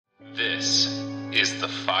This is the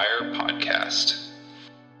Fire Podcast.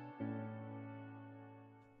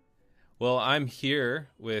 Well, I'm here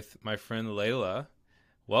with my friend Layla.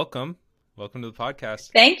 Welcome. Welcome to the podcast.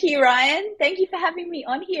 Thank you, Ryan. Thank you for having me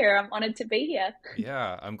on here. I'm honored to be here.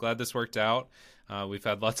 Yeah, I'm glad this worked out. We've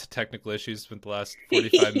had lots of technical issues with the last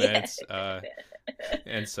 45 minutes.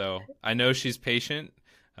 And so I know she's patient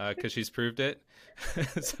because she's proved it.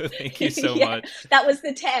 So thank you so much. That was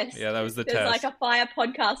the test. Yeah, that was the test. test. It was like a fire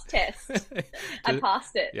podcast test. I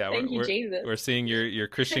passed it. Yeah, thank you, Jesus. We're seeing your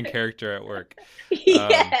Christian character at work.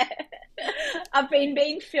 Yeah. I've been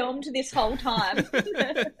being filmed this whole time.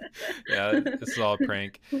 Yeah, this is all a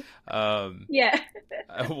prank. Yeah.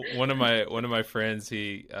 One of my friends,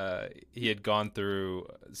 he had gone through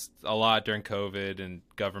a lot during COVID and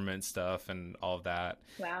government stuff and all of that.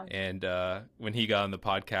 Wow. And when he got on the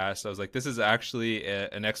podcast, I was like, this is actually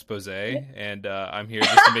an expose, and I'm here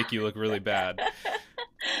just to make you look really bad.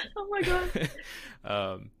 Oh my God.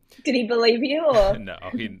 Did he believe you? Or? No,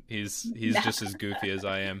 he's just as goofy as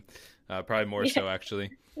I am. Probably more so,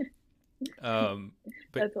 actually. But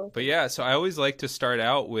yeah, so I always like to start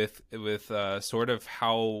out with sort of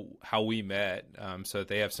how we met, so that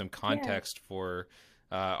they have some context for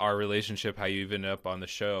our relationship, how you even ended up on the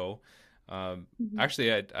show.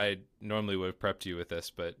 Actually, I normally would have prepped you with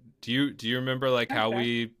this, but do you remember like how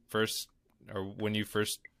we first, or when we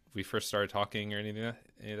first started talking or any of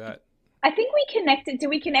that? I think we connected. Did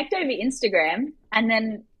we connect over Instagram? And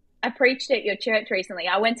then I preached at your church recently.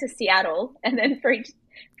 I went to Seattle and then preached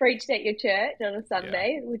at your church on a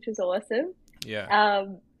Sunday, which was awesome. Yeah.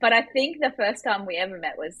 But I think the first time we ever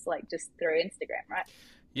met was like just through Instagram, right?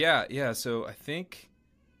 Yeah. So I think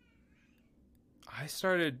I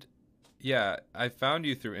found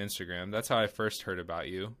you through Instagram. That's how I first heard about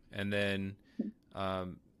you. And then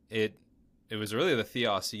it was really the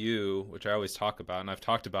Theos U, which I always talk about, and I've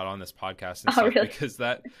talked about on this podcast and stuff, really? Because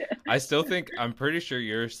I still think, I'm pretty sure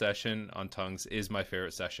your session on tongues is my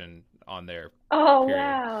favorite session on there. Oh, period.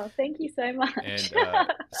 Wow. Thank you so much. And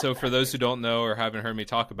so for those who don't know or haven't heard me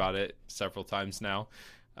talk about it several times now,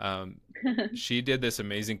 she did this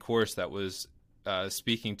amazing course that was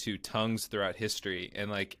speaking to tongues throughout history.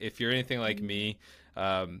 And like, if you're anything like me,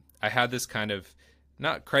 I had this kind of,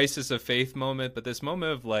 not crisis of faith moment, but this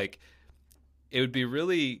moment of like, it would be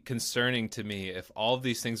really concerning to me if all of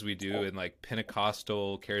these things we do in like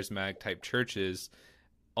Pentecostal, charismatic type churches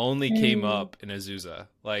only came up in Azusa.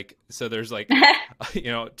 Like, so there's like,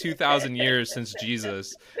 2,000 years since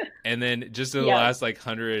Jesus. And then just in the last like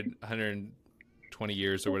 120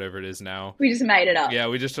 years or whatever it is now. We just made it up. Yeah,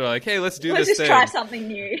 we just are like, hey, let's do this thing. Let's just try something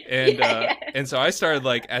new. And and so I started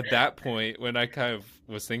like at that point when I kind of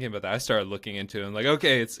was thinking about that, I started looking into it and like,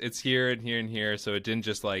 okay, it's here and here and here. So it didn't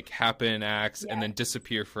just like happen in Acts and then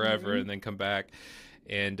disappear forever and then come back.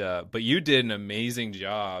 And but you did an amazing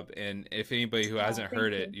job. And if anybody who hasn't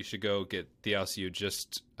heard it, you should go get the LCU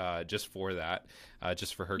just for that,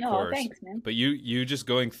 just for her course. Thanks, man. But you just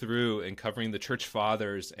going through and covering the church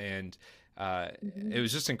fathers, and it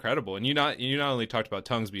was just incredible. And you not only talked about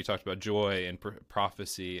tongues, but you talked about joy and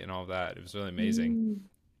prophecy and all that. It was really amazing.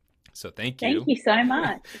 So thank you. Thank you so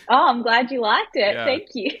much. Oh, I'm glad you liked it. Yeah. Thank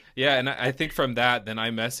you. Yeah, and I think from that, then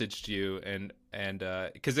I messaged you, and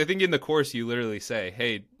because I think in the course you literally say,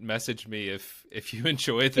 "Hey, message me if you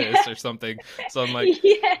enjoy this or something." So I'm like,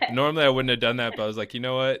 normally I wouldn't have done that, but I was like, you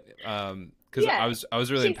know what? Because I was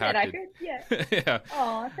really impacted. Yeah.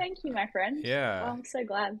 Oh, thank you, my friend. Yeah. Oh, I'm so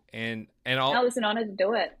glad. And that was an honor to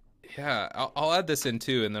do it. Yeah, I'll add this in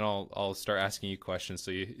too, and then I'll start asking you questions.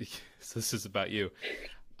 So this is about you.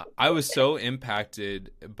 I was so impacted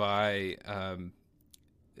by kind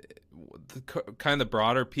of the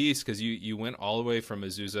broader piece, because you went all the way from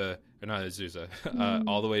Azusa, or not Azusa,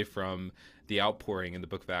 all the way from the outpouring in the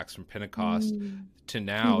book of Acts, from Pentecost to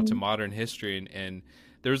now, to modern history. And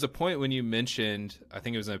there was a point when you mentioned, I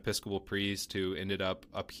think it was an Episcopal priest who ended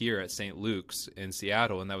up here at St. Luke's in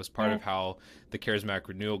Seattle, and that was part of how the Charismatic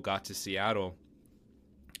Renewal got to Seattle.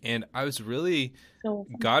 And I was really,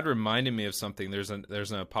 God reminded me of something. There's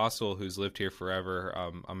an apostle who's lived here forever.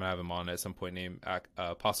 I'm going to have him on at some point, named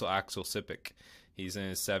Apostle Axel Sippick. He's in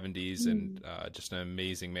his 70s and just an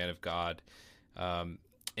amazing man of God. And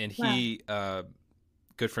he,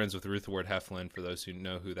 good friends with Ruth Ward Heflin, for those who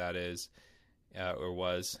know who that is, or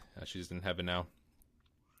was. She's in heaven now.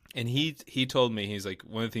 And he told me, he's like,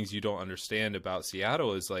 one of the things you don't understand about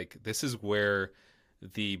Seattle is like, this is where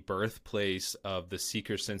the birthplace of the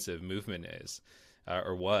seeker-sensitive movement is,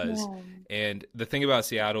 or was. Yeah. And the thing about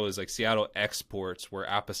Seattle is like Seattle exports, we're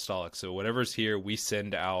apostolic. So whatever's here, we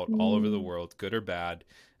send out all over the world, good or bad.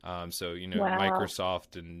 So, Wow.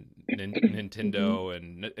 Microsoft and Nintendo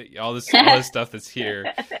and all this stuff that's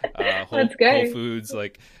here, Let's go. Whole Foods,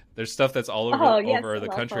 like there's stuff that's all over, Oh, yes, over I the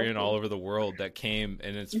love country Whole and all Foods. over the world that came,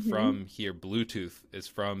 and it's from here. Bluetooth is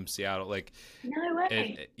from Seattle. Like, No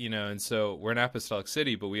way. and so we're an apostolic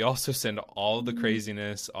city, but we also send all the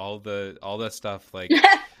craziness, all that stuff, like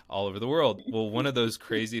all over the world. Well, one of those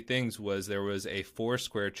crazy things was there was a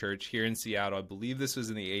Foursquare church here in Seattle. I believe this was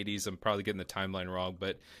in the 80s. I'm probably getting the timeline wrong,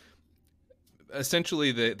 but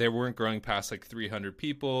essentially they weren't growing past like 300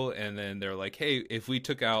 people. And then they're like, hey, if we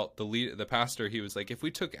took out the pastor, he was like, if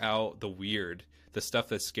we took out the weird, the stuff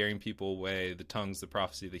that's scaring people away, the tongues, the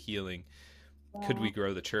prophecy, the healing, could we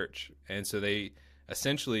grow the church? And so they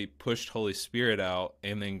essentially pushed Holy Spirit out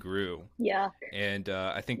and then grew. Yeah. And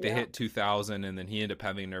I think they hit 2000, and then he ended up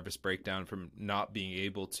having a nervous breakdown from not being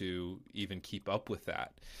able to even keep up with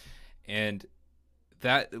that. And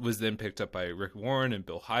that was then picked up by Rick Warren and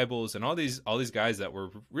Bill Hybels and all these guys that were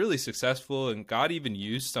really successful, and God even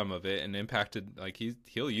used some of it and impacted, like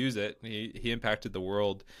he'll use it. He impacted the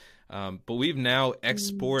world. But we've now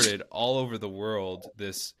exported all over the world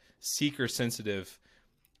this seeker sensitive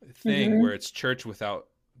thing where it's church without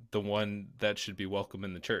the one that should be welcome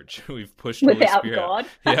in the church. We've pushed Holy Without Spirit. God.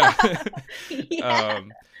 Yeah. Yeah.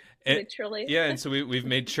 Literally. Yeah, and so we've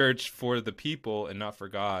made church for the people and not for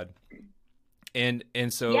God. And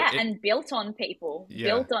so and built on people,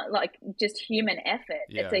 built on like just human effort.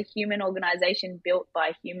 Yeah. It's a human organization built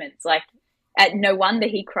by humans. Like, no wonder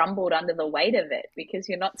he crumbled under the weight of it, because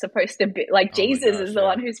you're not supposed to be like Jesus is the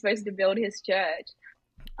one who's supposed to build his church.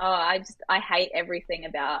 Oh, I hate everything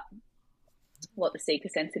about what the seeker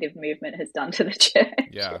sensitive movement has done to the church.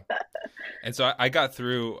 Yeah. And so I got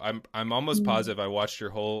through. I'm almost positive I watched your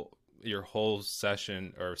whole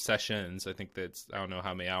session or sessions. I think I don't know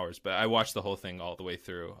how many hours, but I watched the whole thing all the way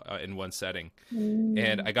through in one setting.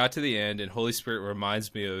 And I got to the end, and Holy Spirit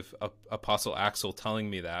reminds me of Apostle Axel telling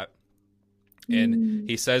me that. And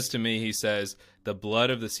he says to me, the blood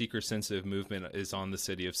of the seeker sensitive movement is on the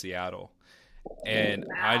city of Seattle. And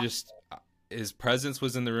wow. His presence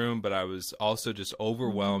was in the room, but I was also just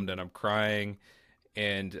overwhelmed, and I'm crying,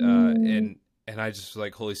 and I just was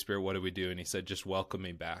like, Holy Spirit, what do we do? And he said, just welcome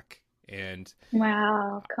me back. And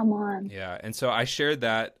wow, come on. Yeah. And so I shared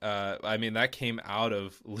that. That came out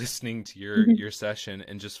of listening to your session,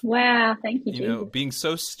 and just, wow, thank you, Jesus. Being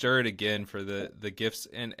so stirred again for the gifts,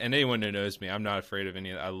 and anyone who knows me, I'm not afraid of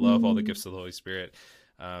any of it. I love all the gifts of the Holy Spirit.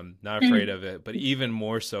 Not afraid of it, but even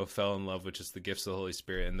more so fell in love with just the gifts of the Holy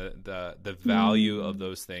Spirit and the value of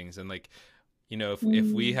those things. And like, if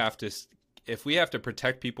we have to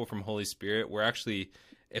protect people from Holy Spirit, we're actually,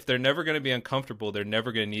 if they're never going to be uncomfortable, they're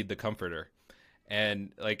never going to need the Comforter.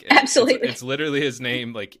 And like, absolutely, it's literally his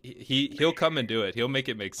name. Like he'll come and do it. He'll make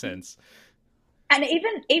it make sense. And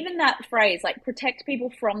even that phrase, like, protect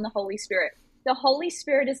people from the Holy Spirit. The Holy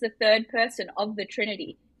Spirit is the third person of the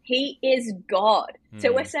Trinity. He is God.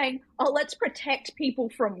 So we're saying, let's protect people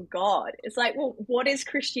from God. It's like, well, what is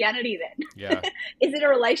Christianity then? Yeah. Is it a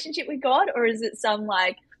relationship with God, or is it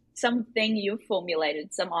something you've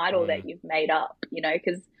formulated, some idol that you've made up,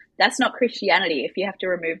 because that's not Christianity if you have to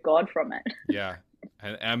remove God from it. Yeah.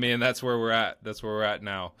 And that's where we're at. That's where we're at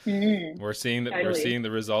now. We're seeing that. Totally. We're seeing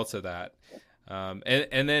the results of that.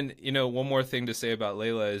 And then, one more thing to say about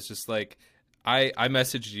Layla is just like, I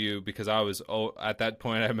messaged you because I was, at that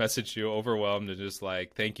point I messaged you overwhelmed and just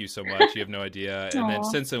like, thank you so much. You have no idea. And then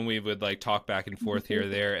since then we would like talk back and forth here or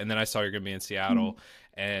there. And then I saw you're going to be in Seattle,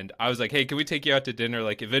 and I was like, hey, can we take you out to dinner?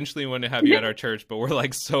 Like, eventually we want to have you at our church, but we're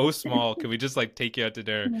like so small. Can we just like take you out to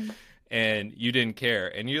dinner? And you didn't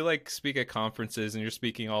care. And you like speak at conferences, and you're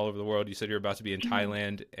speaking all over the world. You said you're about to be in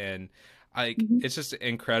Thailand, and it's just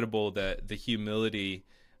incredible that the humility,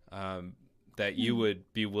 that you would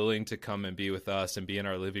be willing to come and be with us and be in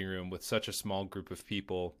our living room with such a small group of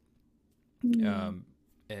people. The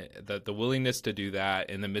willingness to do that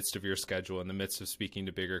in the midst of your schedule, in the midst of speaking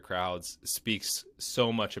to bigger crowds, speaks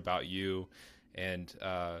so much about you. And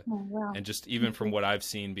and just even from what I've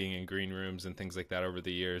seen being in green rooms and things like that over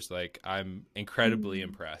the years, like, I'm incredibly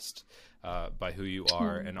impressed by who you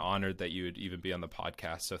are, and honored that you would even be on the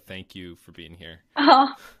podcast. So thank you for being here.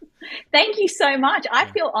 Oh, thank you so much. I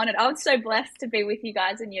feel honored. I was so blessed to be with you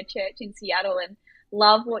guys in your church in Seattle, and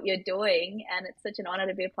love what you're doing. And it's such an honor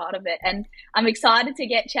to be a part of it. And I'm excited to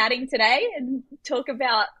get chatting today and talk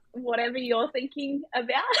about whatever you're thinking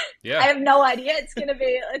about. Yeah. I have no idea. It's gonna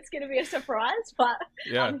be a surprise, but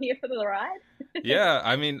I'm here for the ride. Yeah,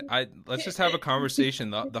 let's just have a conversation.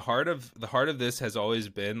 The heart of this has always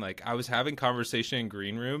been like, I was having conversation in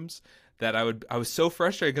green rooms that I was so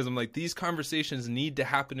frustrated because I'm like, these conversations need to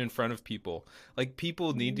happen in front of people. Like,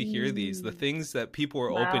 people need to hear these, the things that people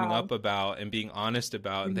are opening up about and being honest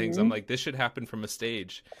about and things. I'm like, this should happen from a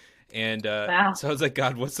stage. And so I was like,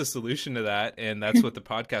 God, what's the solution to that? And that's what the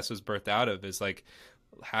podcast was birthed out of, is like,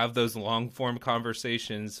 have those long form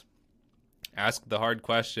conversations, ask the hard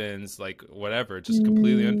questions, like whatever, just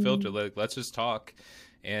completely unfiltered. Like, let's just talk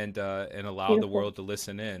and allow the world to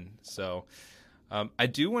listen in. So I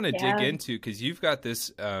do want to dig into, because you've got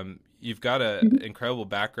this, you've got an incredible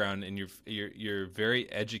background, and you're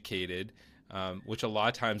very educated, which a lot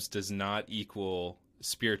of times does not equal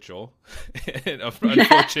spiritual,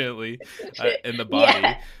 unfortunately, in the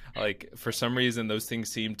body. Like, for some reason, those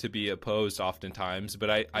things seem to be opposed oftentimes.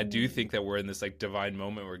 But I do think that we're in this like divine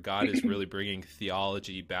moment where God is really bringing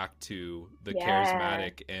theology back to the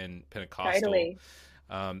charismatic and Pentecostal. Totally.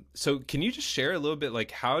 So can you just share a little bit,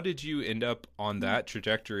 like, how did you end up on that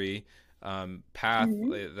trajectory, path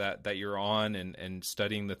that you're on, and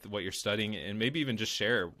studying what you're studying, and maybe even just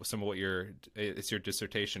share some of what it's your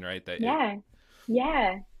dissertation, right?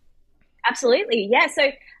 Yeah, absolutely. Yeah.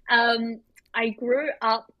 So, I grew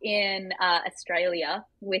up in Australia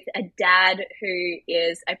with a dad who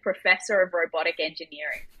is a professor of robotic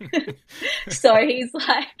engineering. So he's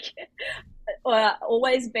like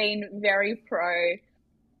always been very pro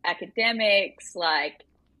academics, like,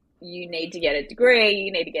 you need to get a degree,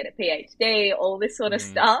 you need to get a PhD, all this sort of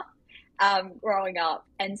stuff, growing up.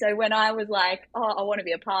 And so when I was like, oh, I want to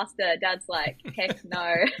be a pastor, Dad's like, heck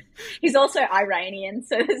no. He's also Iranian,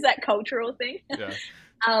 so there's that cultural thing.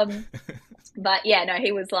 But yeah, no,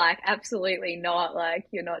 he was like, absolutely not, like,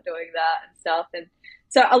 you're not doing that and stuff. And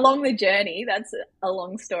so along the journey, that's a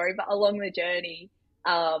long story, but along the journey,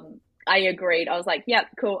 I agreed. I was like, yep,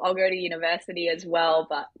 cool, I'll go to university as well.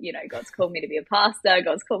 But, you know, God's called me to be a pastor.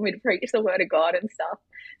 God's called me to preach the word of God and stuff.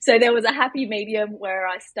 So there was a happy medium where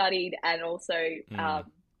I studied and also,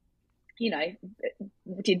 you know,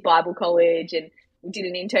 did Bible college and did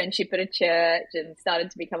an internship at a church and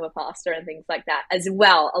started to become a pastor and things like that as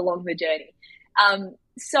well along the journey.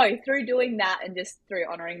 So through doing that and just through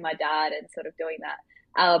honoring my dad and sort of doing that,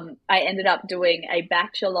 I ended up doing a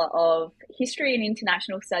Bachelor of History and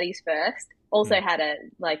International Studies first. Also had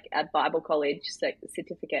a Bible college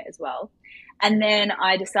certificate as well. And then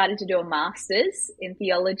I decided to do a master's in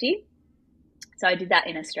theology. So I did that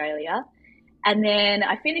in Australia. And then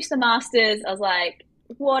I finished the master's. I was like,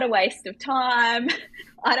 what a waste of time.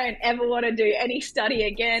 I don't ever want to do any study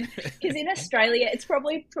again. Because in Australia, it's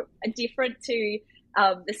probably different to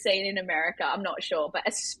the scene in America. I'm not sure, but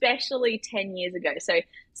especially 10 years ago. So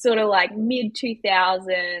sort of like mid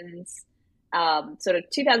 2000s, sort of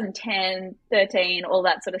 2010, 13, all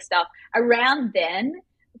that sort of stuff. Around then,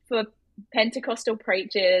 for Pentecostal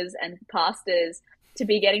preachers and pastors to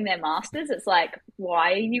be getting their masters, it's like,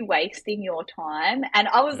 why are you wasting your time? And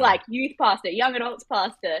I was like youth pastor, young adults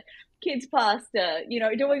pastor, kids pastor, you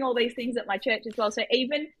know, doing all these things at my church as well. So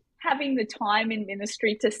even having the time in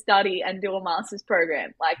ministry to study and do a master's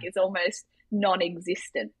program, like, it's almost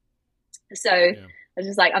non-existent. So I was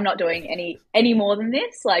just like, I'm not doing any more than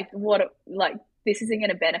this. Like, this isn't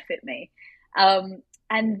going to benefit me. And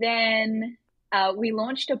then we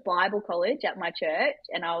launched a Bible college at my church,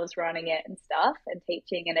 and I was running it and stuff and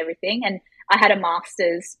teaching and everything. And I had a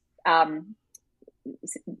master's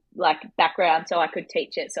background, so I could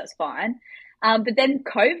teach it, so it's fine. But then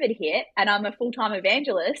COVID hit, and I'm a full-time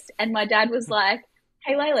evangelist, and my dad was like,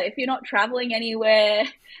 hey, Layla, if you're not traveling anywhere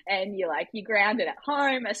and you're grounded at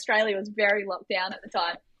home, Australia was very locked down at the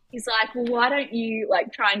time. He's like, well, why don't you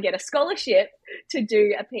try and get a scholarship to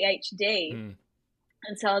do a PhD?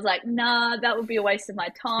 And so I was like, nah, that would be a waste of my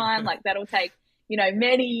time. Like, that'll take,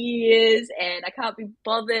 many years, and I can't be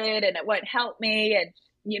bothered, and it won't help me. And,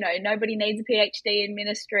 nobody needs a PhD in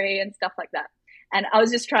ministry and stuff like that. And I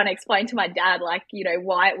was just trying to explain to my dad,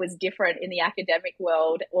 why it was different in the academic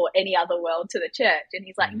world or any other world to the church. And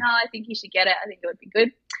he's like, no, I think you should get it. I think it would be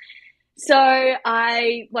good. So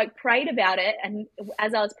I prayed about it. And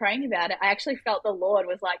as I was praying about it, I actually felt the Lord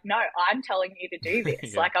was like, no, I'm telling you to do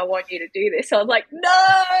this. I want you to do this. So I was like, no,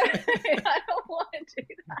 I don't want to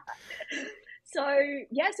do that. So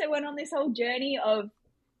I went on this whole journey of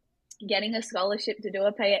getting a scholarship to do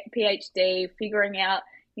a PhD, figuring out,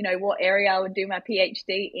 what area I would do my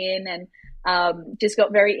PhD in, and just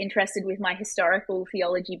got very interested with my historical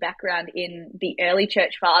theology background in the early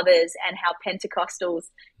church fathers and how Pentecostals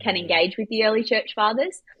can engage with the early church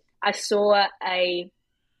fathers. I saw a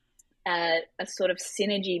sort of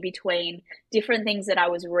synergy between different things that I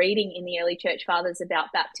was reading in the early church fathers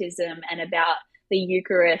about baptism and about the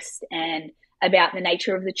Eucharist and about the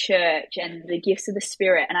nature of the church and the gifts of the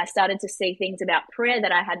Spirit. And I started to see things about prayer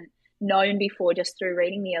that I hadn't known before just through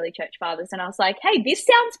reading the early church fathers. And I was like, hey, this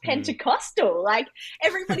sounds Pentecostal. Like,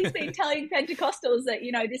 everybody's been telling Pentecostals that,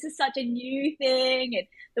 you know, this is such a new thing, and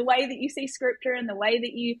the way that you see scripture and the way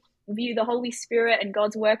that you view the Holy Spirit and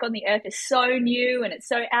God's work on the earth is so new, and it's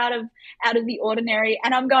so out of the ordinary.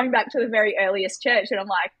 And I'm going back to the very earliest church, and I'm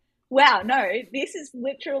like, wow, no, this is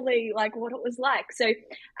literally like what it was like. So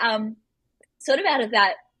sort of out of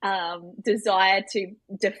that desire to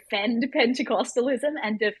defend Pentecostalism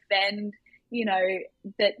and defend, you know,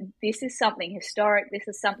 that this is something historic, this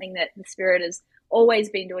is something that the Spirit has always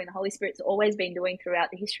been doing, the Holy Spirit's always been doing throughout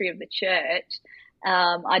the history of the church.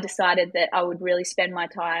 I decided that I would really spend my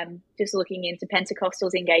time just looking into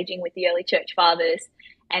Pentecostals engaging with the early church fathers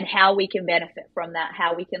and how we can benefit from that,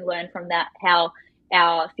 how we can learn from that, how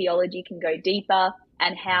our theology can go deeper,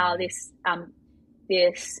 and how this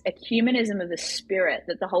ecumenism of the Spirit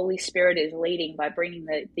that the Holy Spirit is leading by bringing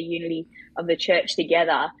the unity of the church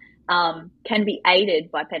together can be aided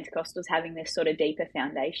by Pentecostals having this sort of deeper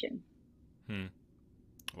foundation.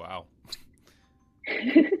 Wow.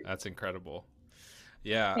 That's incredible.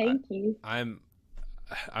 Yeah. Thank you. I'm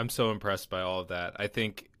so impressed by all of that. I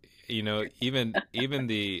think, you know, even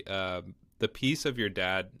the piece of your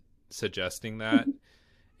dad suggesting that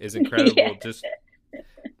is incredible. Yeah. Just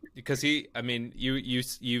because you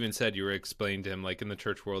even said you were explaining to him, like, in the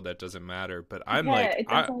church world that doesn't matter, but I'm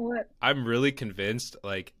I'm really convinced,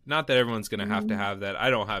 like, not that everyone's going to have that. I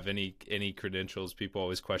don't have any credentials. People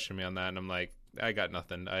always question me on that, and I'm like, I got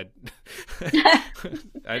nothing. I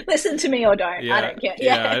listen to me or don't. Yeah, I don't care.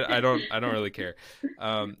 Yeah, I don't really care.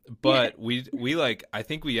 But we like, I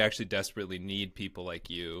think we actually desperately need people like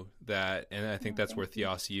you and I think that's where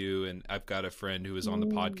Theos U, and I've got a friend who is on the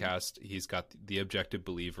podcast. He's got the Objective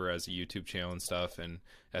Believer as a YouTube channel and stuff, and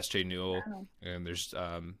SJ Newell, and there's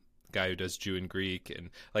guy who does Jew and Greek, and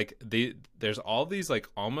like there's all these like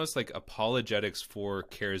almost like apologetics for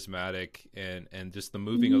charismatic and just the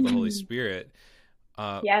moving of the Holy Spirit,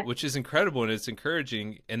 which is incredible and it's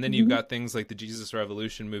encouraging. And then you've got things like the Jesus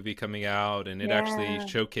Revolution movie coming out, and it actually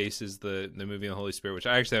showcases the moving of the Holy Spirit, which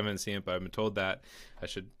I actually haven't seen it, but I've been told that I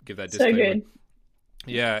should give that disclaimer. So good.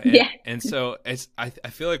 Yeah. And so I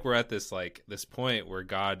feel like we're at this point where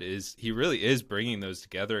God he really is bringing those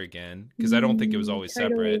together again, because I don't think it was always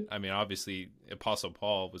separate. I mean, obviously Apostle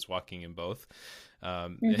Paul was walking in both, you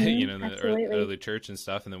know, in the early church and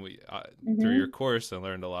stuff. And then we, through your course, I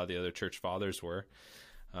learned a lot of the other church fathers were,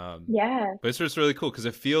 but it's just really cool because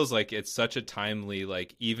it feels like it's such a timely,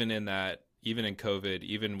 like, even in COVID,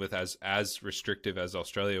 even with as restrictive as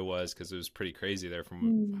Australia was, because it was pretty crazy there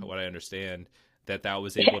from what I understand, that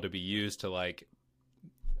was able to be used to like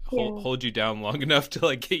hold you down long enough to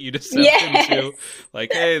like get you to step into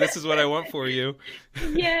like, hey, this is what I want for you.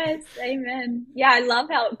 Yes, amen. Yeah, I love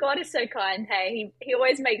how God is so kind. Hey, he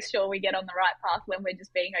always makes sure we get on the right path when we're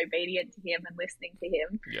just being obedient to him and listening to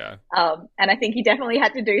him. Yeah. And I think he definitely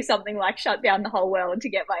had to do something like shut down the whole world to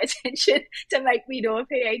get my attention to make me do a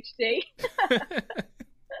PhD.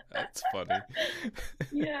 That's funny.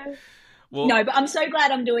 Yeah. Well, no, but I'm so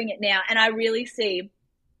glad I'm doing it now. And I really see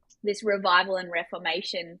this revival and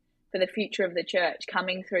reformation for the future of the church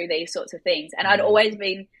coming through these sorts of things. And I'd always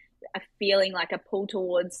been feeling like a pull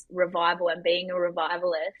towards revival and being a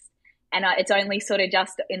revivalist. And it's only sort of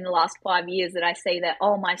just in the last 5 years that I see that,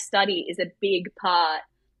 my study is a big part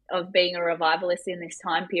of being a revivalist in this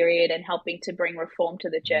time period and helping to bring reform to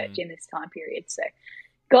the church in this time period. So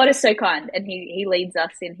God is so kind, and he leads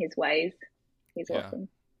us in his ways. He's awesome.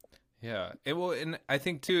 Yeah. And I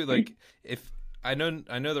think too, like, if I know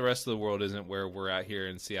the rest of the world isn't where we're at here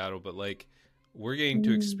in Seattle, but like we're getting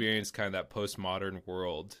to experience kind of that postmodern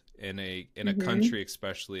world in a country,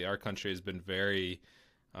 especially our country has been very,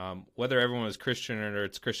 whether everyone is Christian or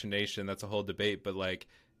it's Christian nation, that's a whole debate, but like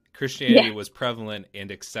Christianity was prevalent and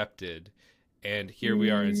accepted. And here we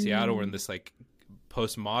are in Seattle, we're in this like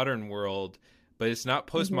postmodern world. But it's not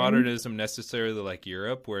postmodernism necessarily like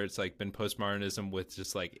Europe, where it's like been postmodernism with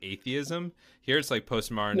just like atheism. Here it's like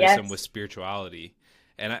postmodernism with spirituality.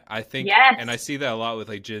 And I think, and I see that a lot with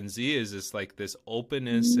like Gen Z, is this like this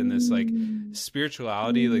openness and this like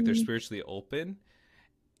spirituality, like they're spiritually open.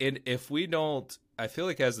 And if we don't, I feel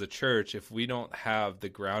like as the church, if we don't have the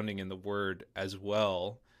grounding in the word as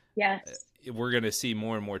well, we're going to see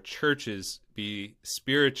more and more churches be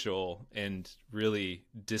spiritual and really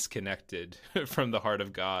disconnected from the heart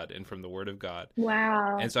of God and from the word of God.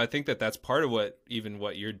 Wow. And so I think that that's part of what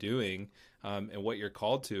you're doing, and what you're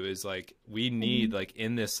called to is like, we need like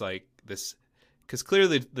in this, like this, because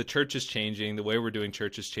clearly the church is changing, the way we're doing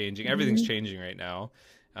church is changing, everything's changing right now.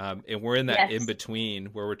 And we're in that Yes. in between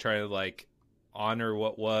where we're trying to like honor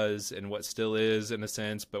what was and what still is in a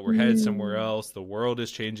sense, but we're headed somewhere else. The world is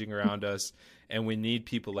changing around us, and we need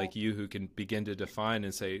people like you who can begin to define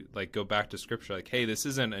and say, like, go back to scripture, like, hey, this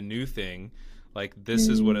isn't a new thing. Like, this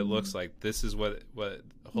is what it looks like. This is what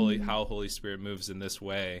how Holy Spirit moves in this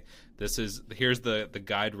way. Here's the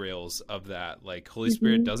guide rails of that. Like, Holy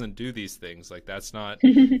Spirit doesn't do these things. Like, that's not,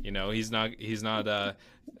 he's not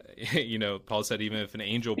Paul said, even if an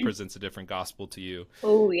angel presents a different gospel to you.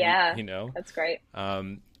 Oh yeah. That's great.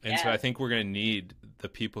 So I think we're going to need the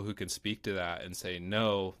people who can speak to that and say,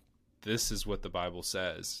 no, this is what the Bible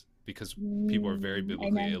says, because people are very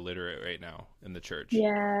biblically illiterate right now in the church.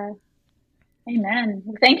 Yeah. Amen.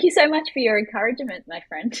 Well, thank you so much for your encouragement, my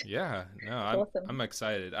friend. Yeah, no, Awesome. I'm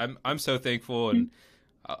excited. I'm so thankful, and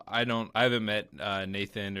I haven't met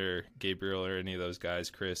Nathan or Gabriel or any of those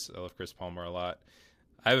guys. Chris, I love Chris Palmer a lot.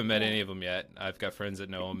 I haven't met any of them yet. I've got friends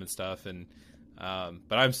that know them and stuff, and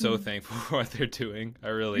but I'm so thankful for what they're doing. I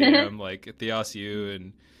really am. Like Theos U,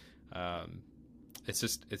 and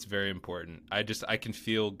it's very important. I can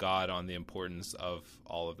feel God on the importance of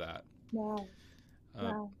all of that. Wow.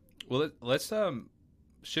 Well, let's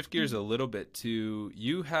shift gears a little bit to,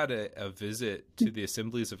 you had a visit to the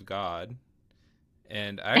Assemblies of God,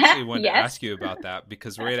 and I actually wanted to ask you about that,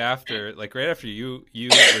 because right after you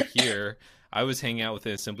were here, I was hanging out with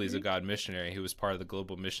the Assemblies of God missionary who was part of the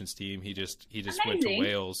global missions team. He just went to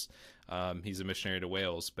Wales. He's a missionary to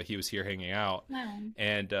Wales, but he was here hanging out. Wow.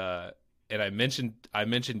 And I mentioned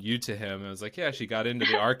you to him. I was like, yeah, she got into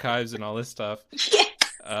the archives and all this stuff.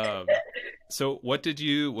 Yes. So what did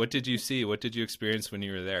you see? What did you experience when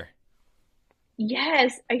you were there?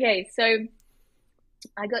 Yes. Okay. So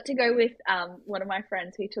I got to go with one of my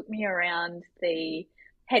friends who took me around the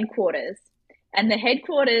headquarters. And the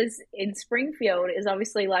headquarters in Springfield is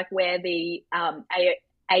obviously like where the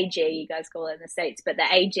AG, you guys call it in the States, but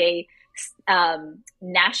the AG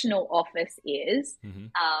national office is.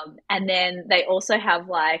 And then they also have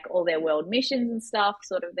like all their world missions and stuff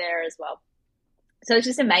sort of there as well. So it's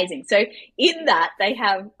just amazing. So in that, they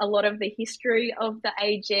have a lot of the history of the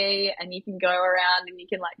AG, and you can go around and you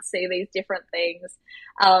can like see these different things.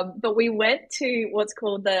 But we went to what's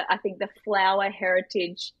called the Flower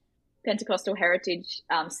Heritage, Pentecostal Heritage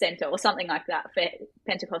Center, or something like that, for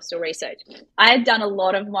Pentecostal research. I had done a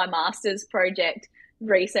lot of my master's project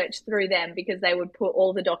research through them, because they would put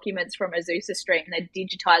all the documents from Azusa Street and they'd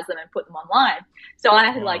digitize them and put them online. So I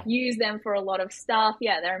had like used them for a lot of stuff.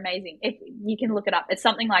 Yeah, they're amazing. If you can look it up, it's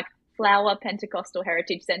something like Flower Pentecostal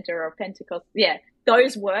Heritage Center or Pentecost. Yeah,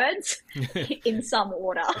 those words in some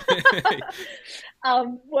order,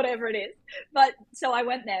 whatever it is. But so I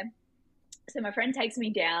went there. So my friend takes me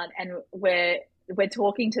down, and we're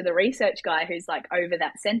talking to the research guy who's like over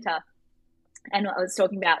that center. And I was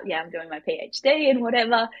talking about, I'm doing my PhD and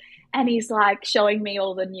whatever. And he's like showing me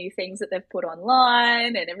all the new things that they've put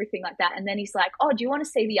online and everything like that. And then he's like, oh, do you want to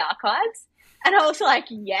see the archives? And I was like,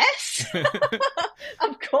 yes,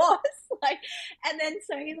 of course. Like, and then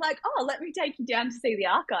so he's like, oh, let me take you down to see the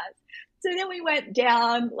archives. So then we went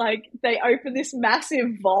down, like they opened this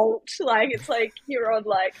massive vault. Like it's like you're on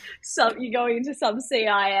like you're going into some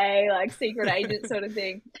CIA, like secret agent sort of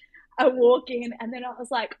thing. I walk in, and then I was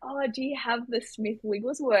like, oh, do you have the Smith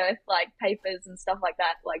Wigglesworth like papers and stuff like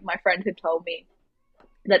that? Like my friend had told me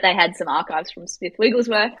that they had some archives from Smith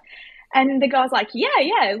Wigglesworth. And the guy's like,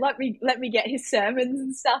 yeah, let me get his sermons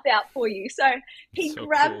and stuff out for you. So he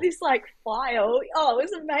grabbed this like file. Oh, it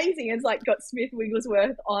was amazing. It's like got Smith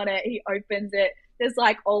Wigglesworth on it. He opens it. There's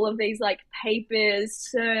like all of these like papers,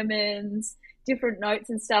 sermons, different notes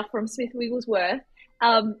and stuff from Smith Wigglesworth.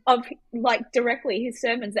 Of like directly his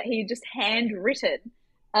sermons that he just handwritten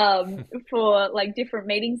for like different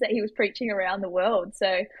meetings that he was preaching around the world.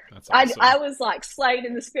 So awesome. I was like slain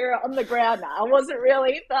in the spirit on the ground. I wasn't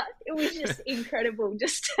really, but it was just incredible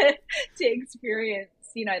just to experience,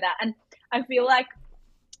 that. And I feel like,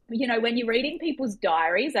 when you're reading people's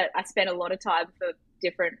diaries, I spent a lot of time for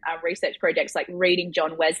different research projects, like reading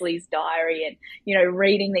John Wesley's diary and,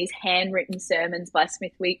 reading these handwritten sermons by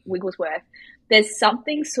Smith Wigglesworth. There's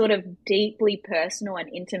something sort of deeply personal and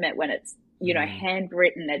intimate when it's,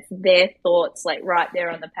 handwritten. It's their thoughts like right there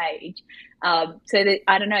on the page. So that,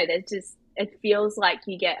 I don't know, it feels like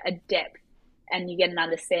you get a depth and you get an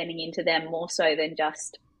understanding into them more so than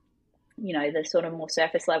just, the sort of more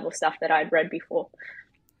surface level stuff that I'd read before.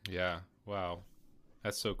 Yeah. Wow.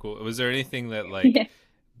 That's so cool. Was there anything that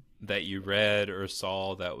that you read or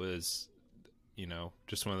saw that was,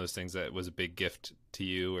 just one of those things that was a big gift to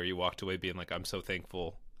you, or you walked away being like, I'm so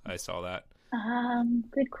thankful I saw that?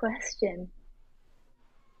 Good question.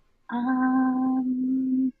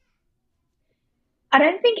 I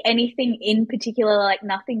don't think anything in particular, like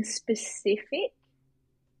nothing specific.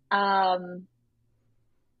 Um,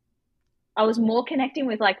 I was more connecting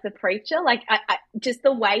with like the preacher, like just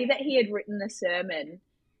the way that he had written the sermon,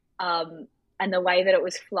 and the way that it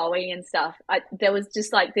was flowing and stuff. There was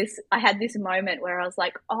just like this. I had this moment where I was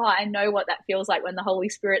like, "Oh, I know what that feels like when the Holy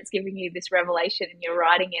Spirit's giving you this revelation and you're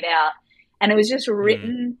writing it out." And it was just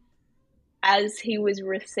written as he was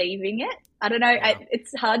receiving it. I don't know. Yeah.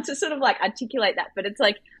 It's hard to sort of like articulate that, but it's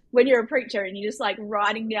like when you're a preacher and you're just like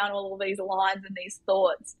writing down all of these lines and these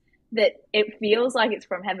thoughts, that it feels like it's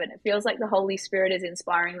from heaven. It feels like the Holy Spirit is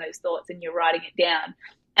inspiring those thoughts and you're writing it down.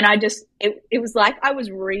 And it was like I was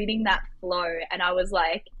reading that flow and I was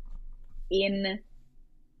like in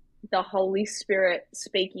the Holy Spirit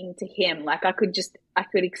speaking to him. Like I could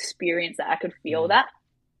experience that. I could feel that.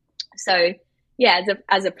 So yeah,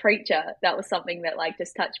 as a preacher, that was something that like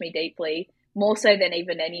just touched me deeply, more so than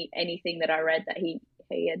even anything that I read that he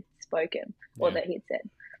had spoken or that he had said.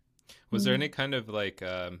 Was there any kind of like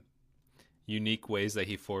unique ways that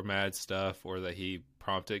he formatted stuff or that he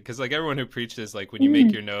prompted? Because like everyone who preaches, like when you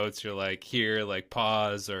make your notes, you're like, here, like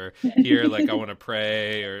pause, or here, like I want to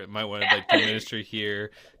pray, or might want to like do ministry here,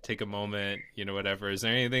 take a moment, whatever. Is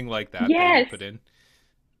there anything like that that you put in?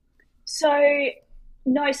 So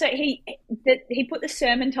no, so he put the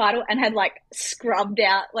sermon title and had like scrubbed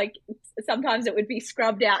out, like sometimes it would be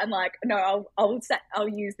scrubbed out and like, no, I'll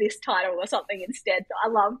use this title or something instead. So I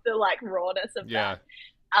love the like rawness of that.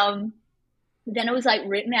 Then it was like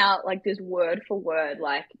written out like just word for word,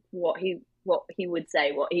 like what he would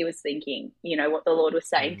say, what he was thinking, what the Lord was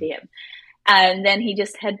saying to him. And then he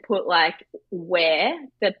just had put like where,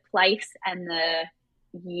 the place and the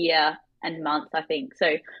year and month, I think.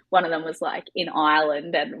 So one of them was like in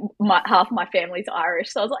Ireland, and half my family's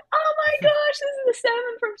Irish. So I was like, oh my gosh, this is a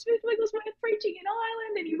sermon from Smith Wigglesworth preaching in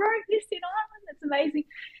Ireland, and he wrote this in Ireland. That's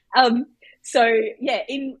amazing. So yeah,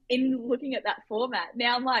 in looking at that format,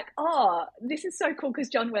 now I'm like, oh, this is so cool, because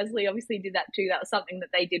John Wesley obviously did that too. That was something that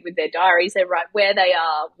they did with their diaries. They write where they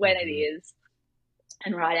are, when it is,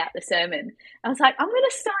 and write out the sermon. I was like, I'm going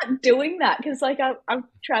to start doing that, because like I've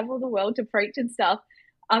traveled the world to preach and stuff.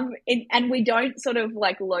 And we don't sort of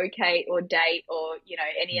like locate or date or,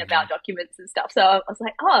 any of our documents and stuff. So I was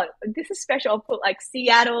like, oh, this is special. I'll put like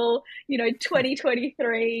Seattle,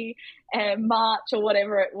 2023 and March or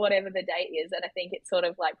whatever the date is. And I think it sort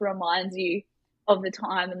of like reminds you of the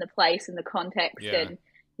time and the place and the context and,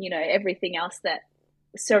 everything else that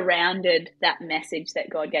surrounded that message that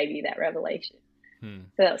God gave you, that revelation. So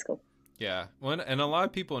that was cool. Yeah. Well, and a lot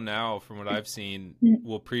of people now, from what I've seen,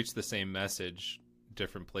 will preach the same message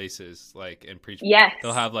different places, like, and preach.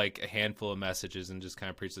 They'll have like a handful of messages and just kind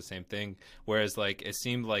of preach the same thing. Whereas like it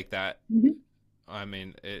seemed like that. I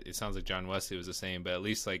mean, it sounds like John Wesley was the same, but at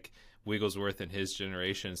least like Wigglesworth and his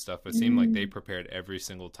generation and stuff, it seemed like they prepared every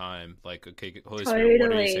single time. Like, okay, Holy Spirit,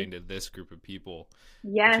 what are you saying to this group of people?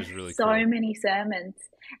 Yes, which is really so cool. many sermons.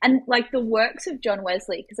 And like the works of John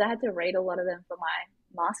Wesley, because I had to read a lot of them for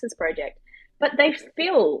my master's project, but they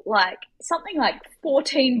fill like something like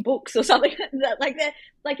 14 books or something that they're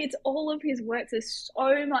like, it's all of his works. There's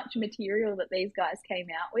so much material that these guys came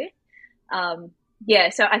out with.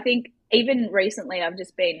 So I think even recently I've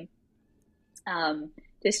just been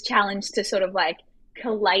just challenged to sort of like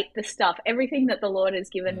collate the stuff, everything that the Lord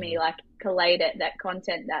has given me, like collate it, that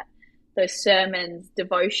content, that those sermons,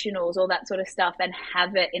 devotionals, all that sort of stuff, and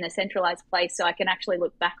have it in a centralized place so I can actually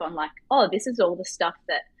look back on like, oh, this is all the stuff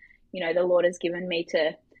that, the Lord has given me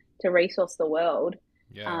to resource the world.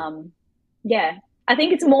 I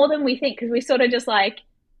think it's more than we think, because we sort of just like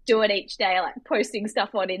do it each day, like posting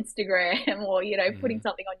stuff on Instagram or, putting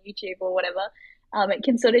something on YouTube or whatever. It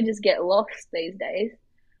can sort of just get lost these days.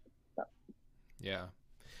 But. Yeah.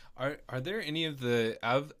 Are there any of the,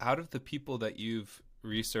 out of the people that you've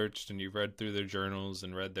researched and you've read through their journals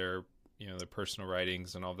and read their, their personal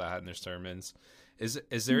writings and all that and their sermons,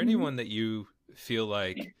 is there anyone that you feel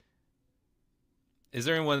like, is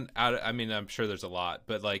there anyone I mean, I'm sure there's a lot,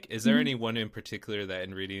 but like, is there anyone in particular that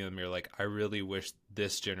in reading them, you're like, I really wish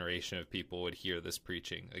this generation of people would hear this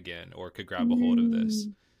preaching again, or could grab a hold of this?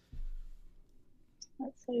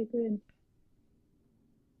 That's so good.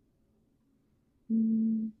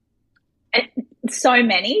 So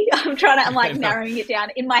many. I'm like narrowing it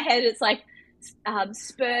down. In my head, it's like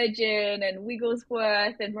Spurgeon and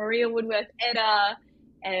Wigglesworth and Maria Woodworth Etta,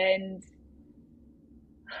 and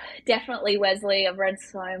definitely Wesley. I've read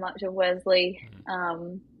so much of Wesley.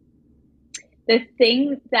 The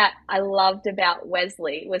thing that I loved about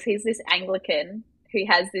Wesley was he's this Anglican who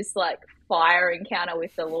has this like fire encounter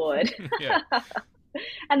with the Lord.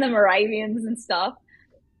 And the Moravians and stuff.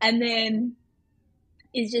 And then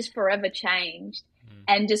is just forever changed.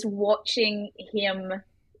 And just watching him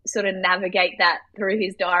sort of navigate that through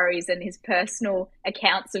his diaries and his personal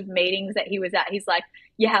accounts of meetings that he was at. He's like,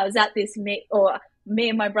 yeah, I was at this or me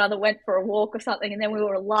and my brother went for a walk or something, and then we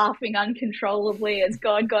were laughing uncontrollably as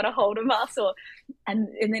God got a hold of us. And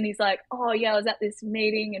then he's like, oh yeah, I was at this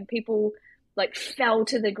meeting and people like fell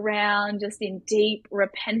to the ground just in deep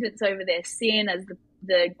repentance over their sin as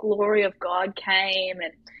the glory of God came.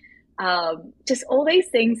 And just all these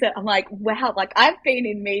things that I'm like, wow, like I've been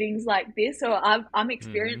in meetings like this, or I'm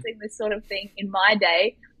experiencing this sort of thing in my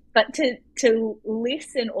day, but to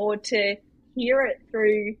listen or to hear it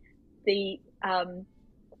through the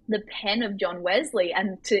pen of John Wesley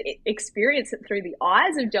and to experience it through the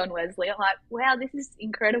eyes of John Wesley, I'm like, wow, this is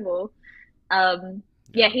incredible.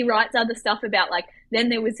 Yeah, he writes other stuff about like, then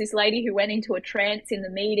there was this lady who went into a trance in the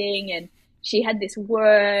meeting and she had this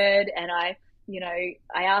word, and I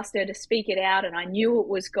asked her to speak it out, and I knew it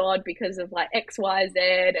was God because of like X, Y, Z,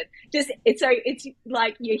 and just it's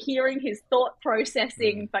like you're hearing his thought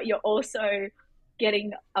processing, but you're also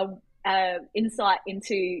getting a insight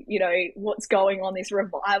into what's going on, this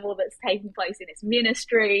revival that's taking place in his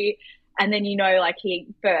ministry, and then like he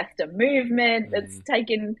birthed a movement that's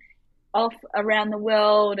taken off around the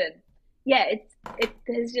world, and yeah,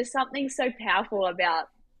 there's just something so powerful about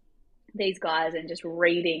these guys and just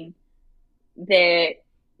reading their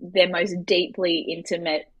most deeply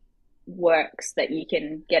intimate works that you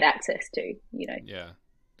can get access to, Yeah.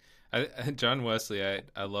 John Wesley,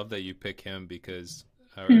 I love that you pick him because,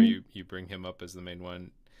 or you bring him up as the main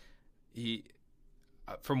one. He,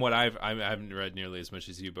 from what I haven't read nearly as much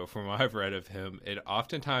as you, but from what I've read of him, it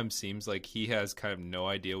oftentimes seems like he has kind of no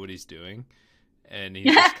idea what he's doing. And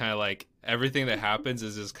he's just kind of like, everything that happens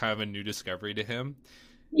is just kind of a new discovery to him.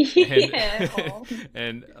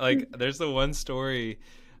 And like there's the one story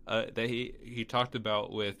that he talked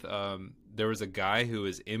about with there was a guy who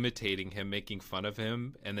was imitating him, making fun of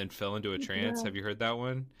him, and then fell into a trance. Yeah. Have you heard that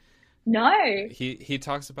one? No. He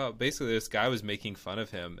talks about basically this guy was making fun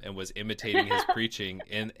of him and was imitating his preaching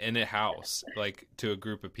in a house, like to a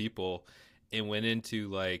group of people, and went into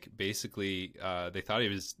like basically I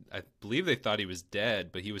believe they thought he was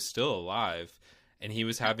dead, but he was still alive. And he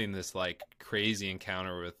was having this like crazy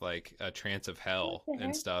encounter with like a trance of hell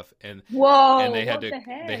and stuff. And they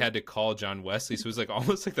had to call John Wesley. So it was like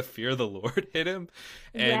almost like the fear of the Lord hit him.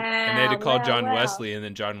 And they had to call John Wesley, and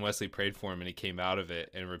then John Wesley prayed for him and he came out of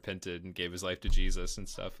it and repented and gave his life to Jesus and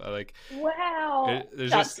stuff.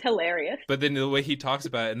 That's hilarious. But then the way he talks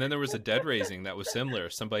about it, and then there was a dead raising that was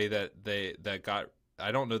similar. Somebody that got,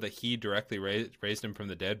 I don't know that he directly raised him from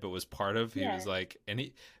the dead, but was part of. He was like,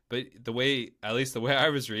 but the way I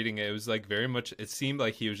was reading it, it was like very much, it seemed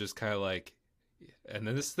like he was just kind of like, and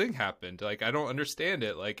then this thing happened. Like, I don't understand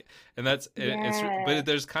it. Like, and that's, but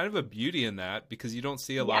there's kind of a beauty in that because you don't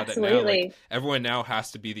see a lot of that now. Like, everyone now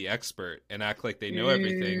has to be the expert and act like they know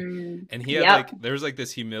everything. And he had there's like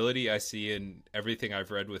this humility I see in everything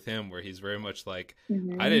I've read with him, where he's very much like,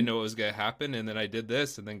 I didn't know what was going to happen. And then I did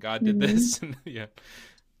this, and then God did this. And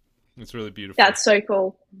it's really beautiful. That's so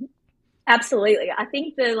cool. Absolutely. I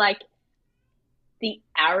think the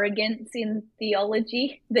arrogance in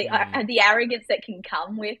theology, the arrogance that can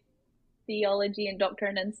come with theology and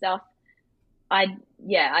doctrine and stuff, I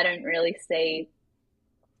don't really see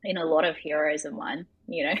in a lot of heroes of mine,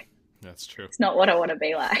 That's true. It's not what I want to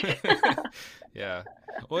be like. Yeah.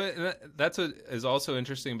 Well, that's what is also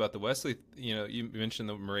interesting about the Wesley, you mentioned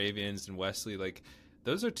the Moravians and Wesley, like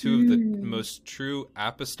those are two of the most true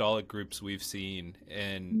apostolic groups we've seen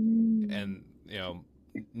and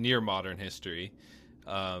near modern history.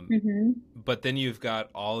 But then you've got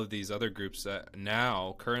all of these other groups that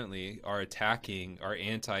now currently are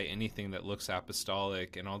anti anything that looks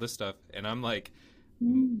apostolic and all this stuff. And I'm like,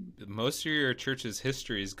 most of your church's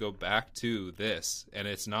histories go back to this, and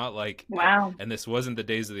it's not like, wow. And this wasn't the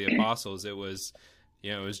days of the apostles. It was,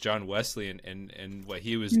 it was John Wesley and what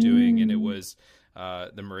he was doing. And it was,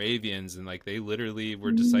 the Moravians, and like, they literally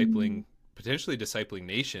were potentially discipling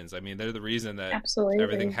nations. I mean, they're the reason that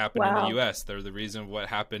everything happened in the U.S. They're the reason what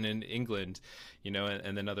happened in England,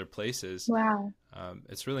 and then other places. Wow.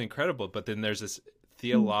 It's really incredible. But then there's this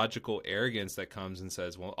theological arrogance that comes and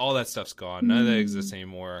says, well, all that stuff's gone. None of that exists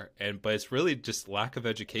anymore. But it's really just lack of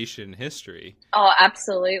education in history. Oh,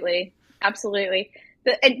 absolutely. Absolutely.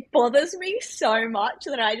 It bothers me so much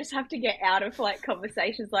that I just have to get out of like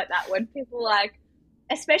conversations like that when people like,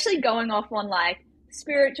 especially going off on like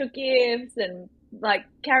spiritual gifts and like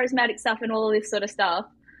charismatic stuff and all of this sort of stuff,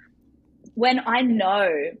 when I know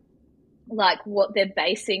like what they're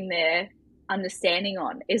basing their understanding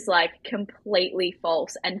on is like completely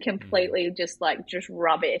false and completely just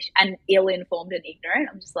rubbish and ill-informed and ignorant.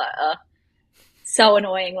 I'm just like, so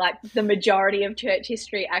annoying. Like the majority of church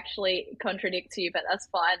history actually contradicts you, but that's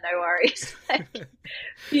fine, no worries. Like,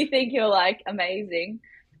 you think you're like amazing.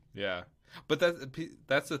 Yeah, but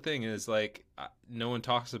that's the thing is like no one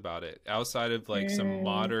talks about it outside of like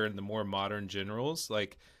the more modern generals.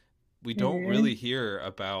 Like we don't really hear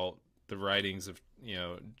about the writings of, you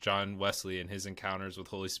know, John Wesley and his encounters with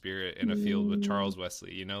Holy Spirit in a field with Charles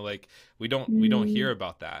Wesley. You know, like we don't hear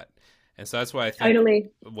about that. And so that's why I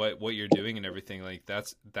think what you're doing and everything, like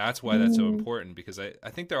that's why that's so important, because I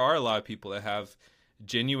think there are a lot of people that have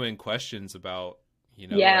genuine questions about, you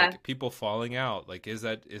know, like people falling out. Like, is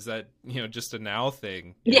that, you know, just a now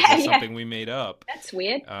thing? Is it something we made up? That's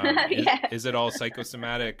weird. Is it all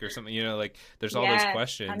psychosomatic or something? You know, like there's all those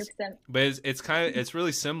questions. 100%. But it's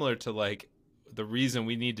really similar to like the reason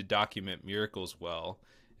we need to document miracles well.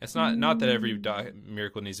 It's not that every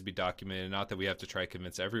miracle needs to be documented, not that we have to try to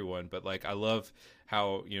convince everyone, but like I love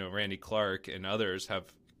how, you know, Randy Clark and others have.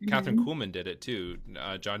 Catherine Kuhlman did it too.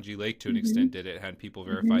 John G. Lake to an extent did it, had people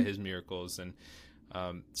verify his miracles, and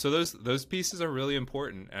so those pieces are really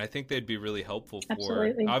important, and I think they'd be really helpful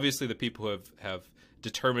for obviously the people who have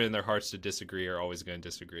determined in their hearts to disagree are always going to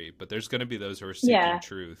disagree, but there's going to be those who are seeking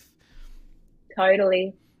truth.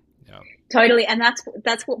 Totally. And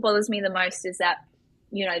that's what bothers me the most, is that,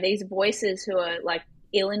 you know, these voices who are like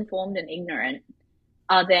ill-informed and ignorant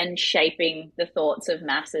are then shaping the thoughts of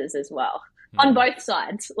masses as well, on both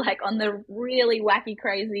sides, like on the really wacky,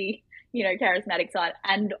 crazy, you know, charismatic side,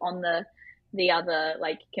 and on the other,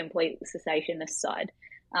 like, complete cessationist side.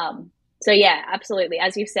 So yeah, absolutely.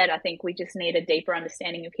 As you said, I think we just need a deeper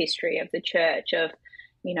understanding of history of the church, of,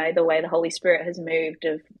 you know, the way the Holy Spirit has moved,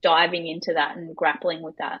 of diving into that and grappling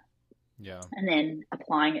with that. Yeah. And then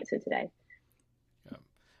applying it to today. Yeah.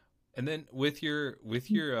 And then with your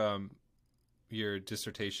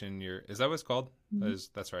dissertation, is that what it's called?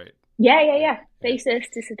 That's right. Yeah. Thesis,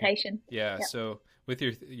 dissertation. Yeah. Yep. So with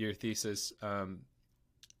your thesis,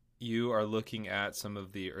 you are looking at some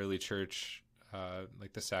of the early church,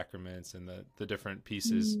 like the sacraments and the different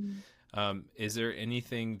pieces. Is there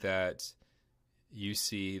anything that you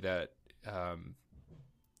see that,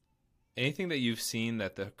 anything that you've seen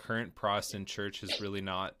that the current Protestant church has really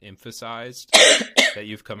not emphasized that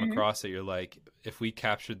you've come across that you're like, if we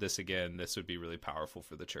captured this again, this would be really powerful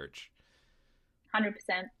for the church? 100%.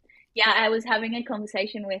 Yeah, I was having a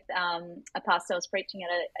conversation with a pastor I was preaching at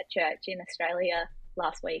a church in Australia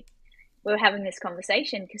last week. We were having this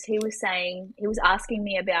conversation because he was asking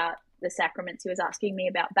me about the sacraments. He was asking me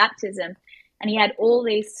about baptism, and he had all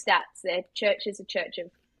these stats. Their church is a church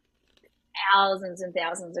of thousands and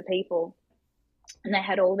thousands of people, and they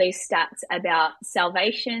had all these stats about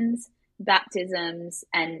salvations, baptisms,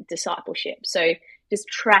 and discipleship. So just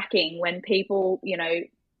tracking when people, you know,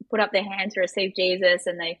 put up their hands to receive Jesus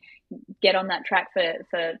and they get on that track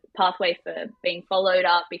for pathway for being followed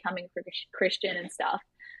up, becoming Christian and stuff.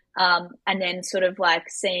 And then sort of like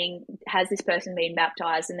seeing, has this person been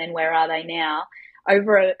baptized, and then where are they now?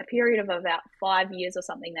 Over a period of about 5 years or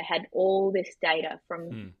something, they had all this data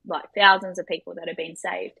from like thousands of people that had been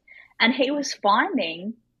saved. And he was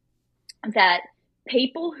finding that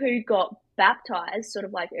people who got baptized sort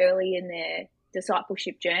of like early in their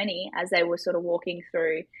discipleship journey, as they were sort of walking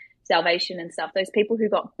through salvation and stuff, those people who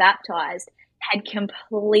got baptized had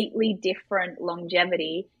completely different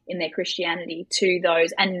longevity in their Christianity to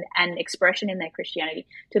those, and expression in their Christianity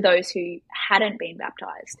to those who hadn't been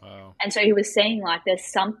baptized. Wow. And so he was saying, like, there's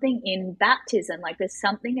something in baptism, like there's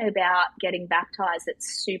something about getting baptized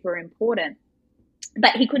that's super important,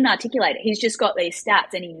 but he couldn't articulate it. He's just got these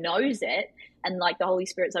stats and he knows it, and like the Holy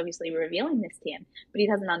Spirit's obviously revealing this to him, but he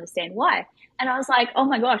doesn't understand why. And I was like, oh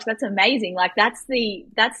my gosh, that's amazing. Like that's the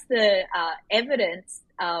evidence,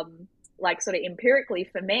 like sort of empirically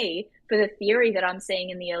for me, for the theory that I'm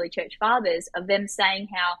seeing in the early church fathers of them saying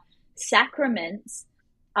how sacraments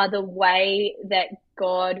are the way that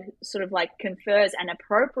God sort of like confers and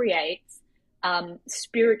appropriates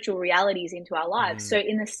spiritual realities into our lives. So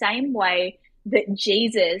in the same way that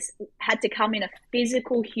Jesus had to come in a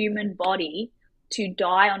physical human body to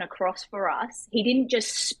die on a cross for us, he didn't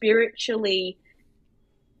just spiritually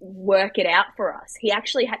work it out for us. He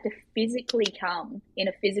actually had to physically come in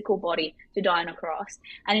a physical body to die on a cross.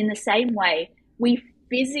 And in the same way, we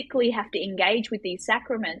physically have to engage with these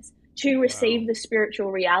sacraments to receive the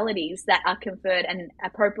spiritual realities that are conferred and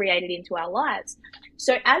appropriated into our lives.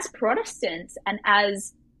 So as Protestants, and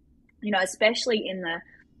as, you know, especially in the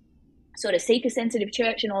sort of seeker sensitive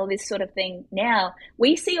church and all this sort of thing now,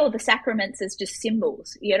 we see all the sacraments as just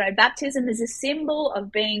symbols. You know, baptism is a symbol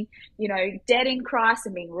of being, you know, dead in Christ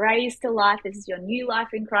and being raised to life. This is your new life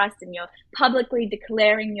in Christ, and you're publicly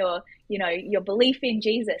declaring your, you know, your belief in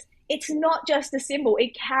Jesus. It's not just a symbol.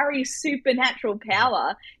 It carries supernatural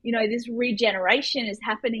power. You know, this regeneration is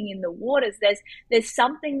happening in the waters. There's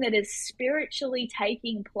something that is spiritually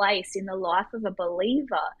taking place in the life of a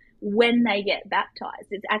believer when they get baptized.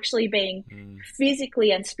 It's actually being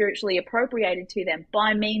physically and spiritually appropriated to them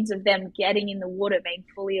by means of them getting in the water, being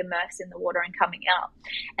fully immersed in the water and coming out.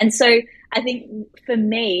 And so I think for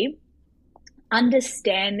me,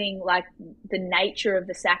 understanding like the nature of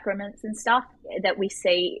the sacraments and stuff that we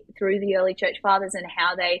see through the early church fathers and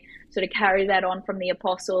how they sort of carry that on from the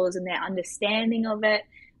apostles and their understanding of it,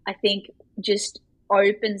 I think just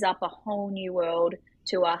opens up a whole new world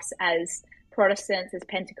to us as Protestants, as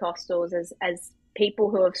Pentecostals, as people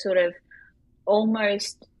who have sort of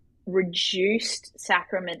almost reduced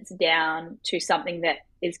sacraments down to something that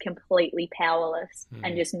is completely powerless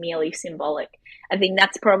and just merely symbolic. I think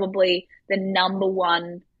that's probably the number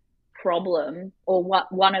one problem, or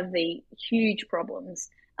one of the huge problems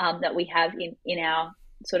that we have in our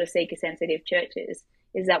sort of seeker-sensitive churches,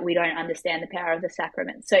 is that we don't understand the power of the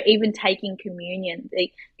sacrament. So even taking communion,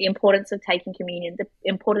 the importance of taking communion, the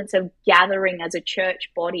importance of gathering as a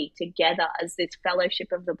church body together as this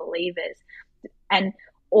fellowship of the believers, and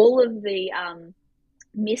all of the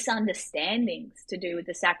misunderstandings to do with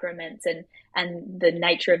the sacraments and the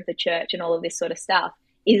nature of the church and all of this sort of stuff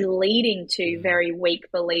is leading to very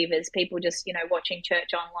weak believers, people just, you know, watching church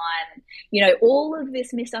online. And, you know, all of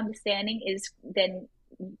this misunderstanding is then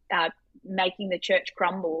making the church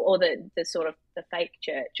crumble, or the sort of the fake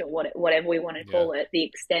church, or whatever we want to call it, the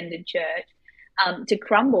extended church, to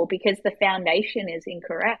crumble because the foundation is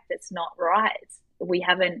incorrect. It's not right. We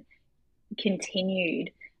haven't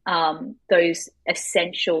continued those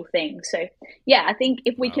essential things. So yeah, I think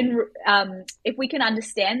if we can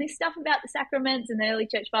understand this stuff about the sacraments, and the early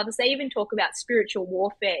church fathers, they even talk about spiritual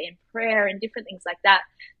warfare in prayer and different things like that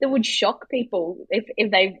would shock people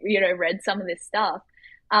if they, you know, read some of this stuff.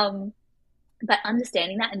 But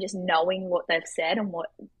understanding that and just knowing what they've said and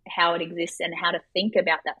how it exists and how to think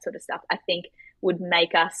about that sort of stuff, I think would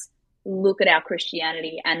make us look at our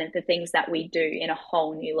Christianity and at the things that we do in a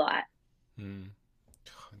whole new light.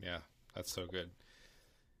 Yeah, that's so good.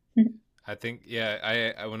 I think,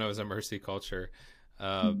 I when I was at Mercy Culture,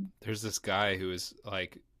 there's this guy who is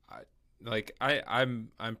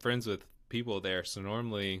I'm friends with people there, so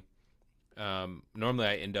normally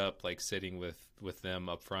I end up like sitting with them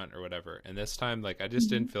up front or whatever, and this time like I just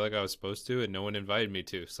didn't feel like I was supposed to, and no one invited me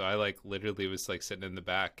to, so I like literally was like sitting in the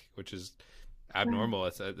back, which is abnormal.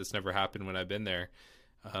 It's never happened when I've been there,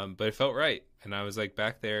 but it felt right, and I was like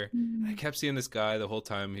back there, and I kept seeing this guy the whole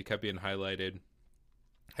time. He kept being highlighted.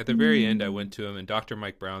 At the very end, I went to him, and Dr.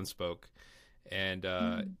 Mike Brown spoke, and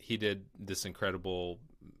he did this incredible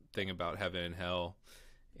thing about heaven and hell.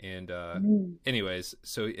 And anyways,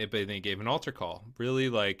 but then he gave an altar call, really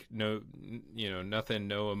like no, you know, nothing,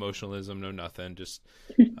 no emotionalism, no nothing, just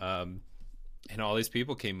and all these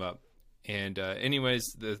people came up, and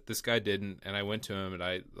anyways, this guy didn't, and I went to him, and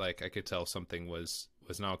I could tell something was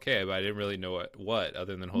not okay, but I didn't really know what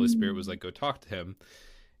other than Holy Spirit was like, go talk to him.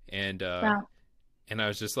 And and I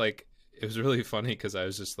was just like, it was really funny because I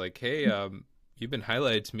was just like, hey, you've been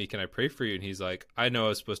highlighted to me, can I pray for you? And he's like, I know I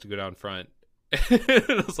was supposed to go down front. And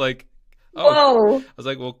I was like, oh, I was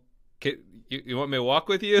like, well, you want me to walk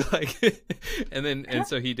with you? Like, and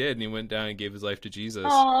so he did, and he went down and gave his life to Jesus.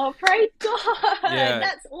 Oh, praise God. Yeah.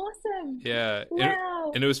 That's awesome. Yeah.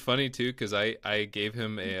 Wow. And it was funny too, because I gave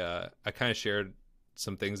him I kind of shared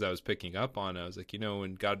some things I was picking up on. I was like, you know,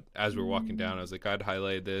 when God, as we're walking down, I was like, God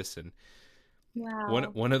highlighted this, and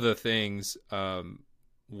one of the things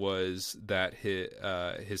was that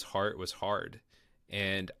his heart was hard.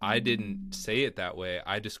 And I didn't say it that way.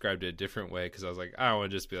 I described it a different way because I was like, I don't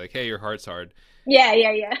want to just be like, hey, your heart's hard. Yeah.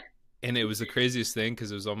 And it was the craziest thing because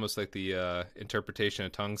it was almost like the interpretation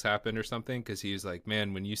of tongues happened or something, because he was like,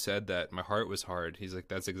 man, when you said that, my heart was hard. He's like,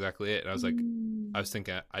 that's exactly it. And I was like, I was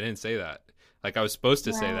thinking, I didn't say that. Like, I was supposed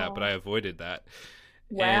to say that, but I avoided that.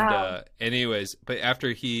 Wow. And anyways, but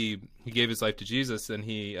after he gave his life to Jesus, then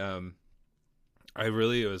I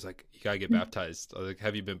really was like, you gotta get baptized. I was like,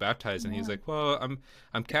 have you been baptized? And he's like, well,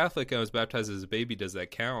 I'm Catholic. I was baptized as a baby. Does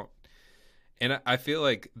that count? And I feel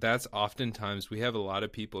like that's oftentimes, we have a lot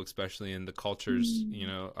of people, especially in the cultures, you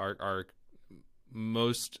know, our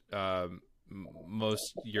most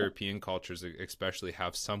European cultures especially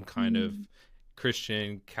have some kind of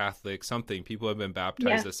Christian, Catholic, something. People have been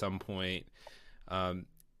baptized at some point.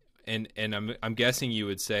 and I'm guessing you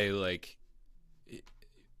would say like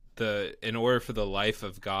in order for the life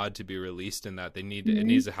of God to be released in that, it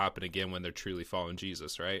needs to happen again when they're truly following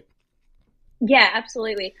Jesus, right? Yeah,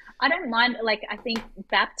 absolutely. I don't mind, like, I think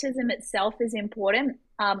baptism itself is important.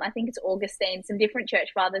 I think it's Augustine. Some different church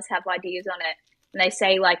fathers have ideas on it. And they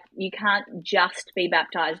say, like, you can't just be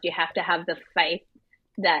baptized. You have to have the faith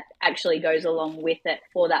that actually goes along with it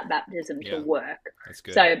for that baptism to work. That's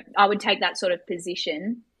good. So I would take that sort of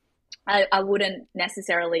position. I wouldn't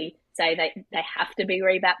necessarily say they have to be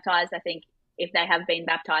rebaptized. I think if they have been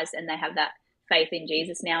baptized and they have that faith in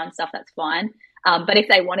Jesus now and stuff, that's fine. But if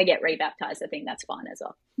they want to get rebaptized, I think that's fine as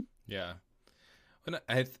well. Yeah.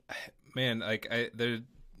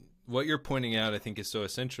 What you're pointing out, I think, is so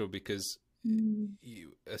essential because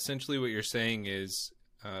essentially what you're saying is,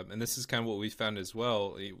 and this is kind of what we found as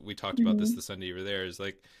well. We talked about this the Sunday you were there, is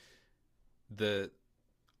like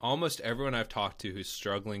almost everyone I've talked to who's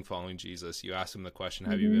struggling following Jesus, you ask them the question,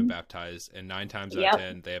 have you been baptized? And 9 times out of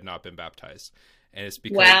 10, they have not been baptized. And it's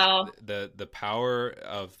because the power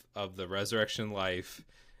of the resurrection life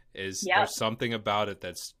is there's something about it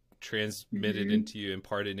that's transmitted into you,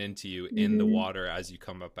 imparted into you in the water as you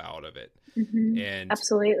come up out of it. And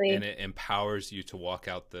absolutely. And it empowers you to walk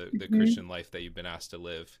out the Christian life that you've been asked to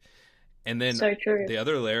live. And then so true. The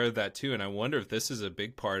other layer of that too, and I wonder if this is a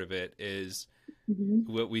big part of it, is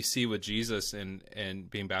what we see with Jesus and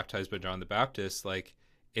being baptized by John the Baptist. Like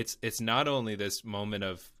it's not only this moment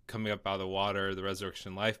of coming up out of the water, the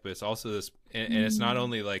resurrection life, but it's also this, and it's not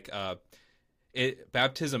only like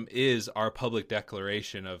baptism is our public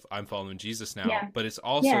declaration of I'm following Jesus now, but it's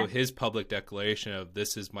also his public declaration of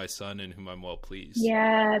this is my son in whom I'm well pleased.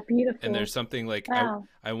 Yeah, beautiful. And there's something like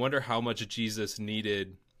I wonder how much Jesus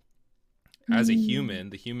needed as a human,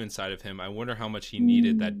 the human side of him. I wonder how much he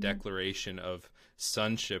needed that declaration of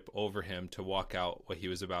sonship over him to walk out what he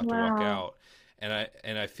was about to walk out.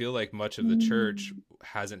 And I feel like much of the church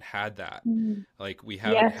hasn't had that. Like we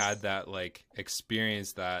haven't had that like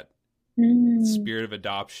experience, that spirit of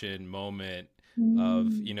adoption moment of,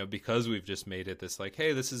 because we've just made it this like,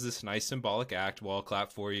 hey, this is this nice symbolic act, well, I'll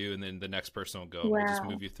clap for you, and then the next person will go, and we'll just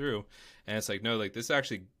move you through. And it's like, no, like this is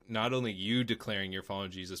actually not only you declaring you're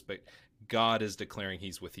following Jesus, but God is declaring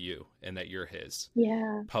he's with you and that you're his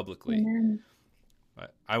publicly. Amen.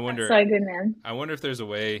 I wonder, that's so good, man. I wonder if there's a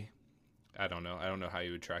way, I don't know how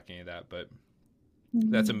you would track any of that, but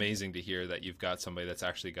that's amazing to hear that you've got somebody that's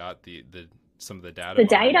actually got some of the data. The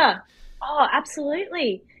data. Oh,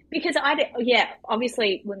 absolutely. Because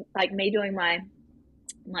obviously when, like me doing my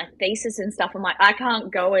thesis and stuff, I'm like, I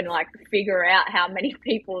can't go and like figure out how many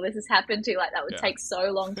people this has happened to. Like that would take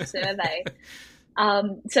so long to survey.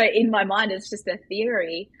 So in my mind, it's just a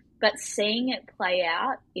theory, but seeing it play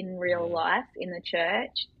out in real life in the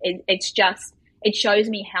church, it shows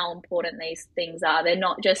me how important these things are. They're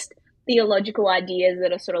not just theological ideas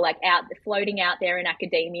that are sort of like floating out there in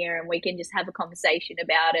academia, and we can just have a conversation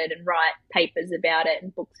about it and write papers about it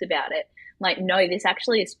and books about it. Like, no, this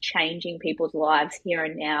actually is changing people's lives here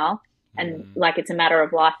and now. And like, it's a matter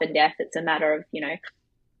of life and death. It's a matter of,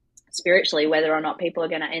 spiritually, whether or not people are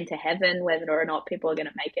going to enter heaven, whether or not people are going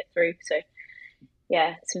to make it through. So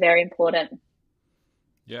yeah, it's very important.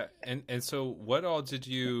 Yeah. And so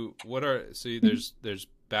there's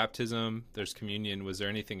baptism, there's communion. Was there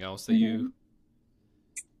anything else that you?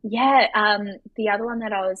 Yeah. The other one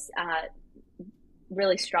that I was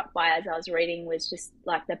really struck by as I was reading was just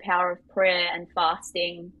like the power of prayer and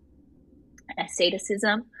fasting,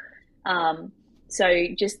 asceticism. So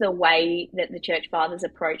just the way that the church fathers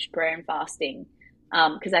approached prayer and fasting,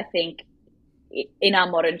 because I think in our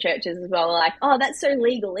modern churches as well, like, oh, that's so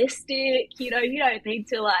legalistic, you don't need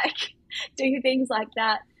to like do things like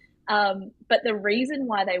that. But the reason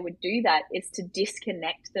why they would do that is to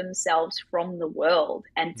disconnect themselves from the world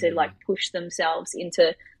and to like push themselves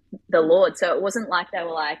into the Lord. So it wasn't like they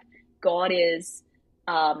were like, God is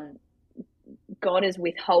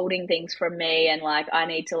withholding things from me, and like I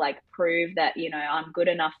need to like prove that I'm good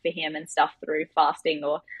enough for him and stuff through fasting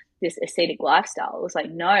or this ascetic lifestyle. It was like,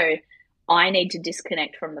 no, I need to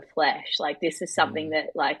disconnect from the flesh. Like this is something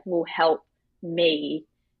that like will help me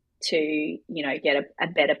to get a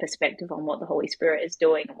better perspective on what the Holy Spirit is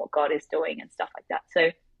doing and what God is doing and stuff like that.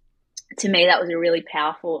 So to me, that was a really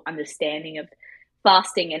powerful understanding of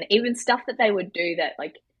fasting, and even stuff that they would do that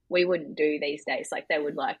like we wouldn't do these days. Like they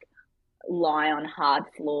would like lie on hard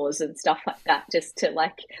floors and stuff like that, just to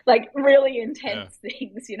like really intense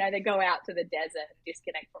things. They go out to the desert and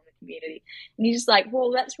disconnect from the community, and you're just like,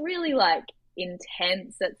 well, that's really like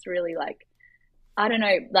intense. That's really like, I don't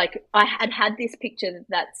know, like I had this picture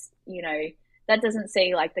that's that doesn't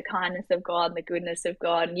see like the kindness of God and the goodness of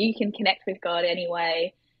God, and you can connect with God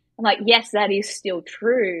anyway. I'm like, yes, that is still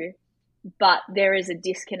true, but there is a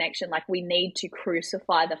disconnection. Like, we need to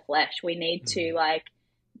crucify the flesh. We need to like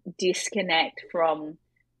disconnect from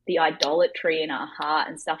the idolatry in our heart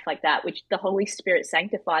and stuff like that, which the Holy Spirit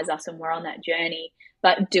sanctifies us, and we're on that journey.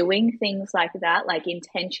 But doing things like that, like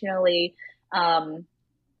intentionally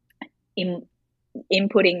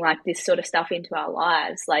inputting like this sort of stuff into our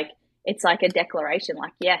lives, like it's like a declaration,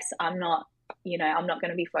 like, yes, I'm not going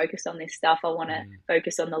to be focused on this stuff. I want to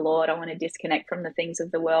focus on the Lord. I want to disconnect from the things of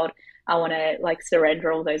the world. I want to like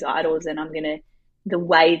surrender all those idols, and the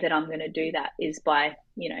way that I'm going to do that is by,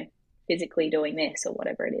 physically doing this or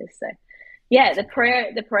whatever it is. So yeah, the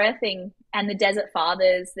prayer thing, and the Desert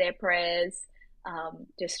Fathers, their prayers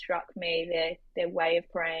just struck me, their way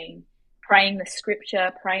of praying the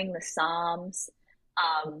scripture, praying the Psalms,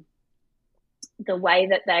 the way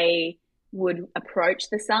that they would approach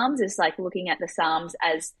the Psalms is like looking at the Psalms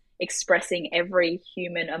as expressing every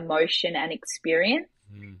human emotion and experience.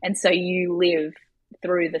 And so you live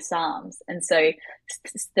through the Psalms. And so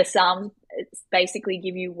the Psalms basically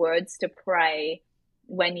give you words to pray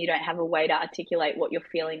when you don't have a way to articulate what you're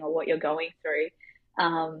feeling or what you're going through.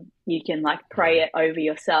 You can like pray it over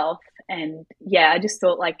yourself. And yeah, I just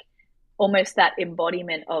thought like almost that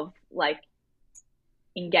embodiment of like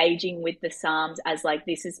engaging with the Psalms as like,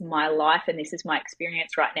 this is my life and this is my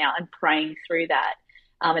experience right now, and praying through that,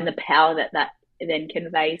 and the power that then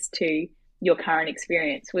conveys to your current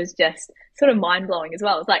experience was just sort of mind-blowing as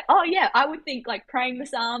well. It's like, oh yeah, I would think like praying the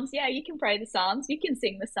Psalms, yeah, you can pray the Psalms, you can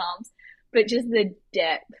sing the Psalms, but just the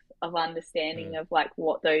depth of understanding of like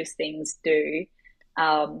what those things do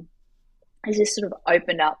has just sort of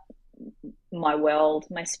opened up my world,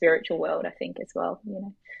 my spiritual world, I think, as well,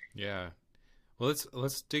 Yeah. Well,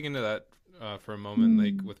 let's dig into that for a moment,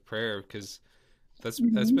 like with prayer, because that's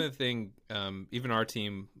been a thing. Even our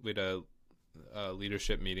team, we had a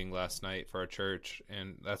leadership meeting last night for our church,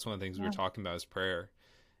 and that's one of the things we were talking about is prayer.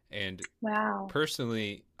 And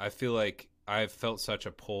personally, I feel like I've felt such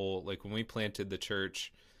a pull, like when we planted the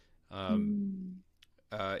church,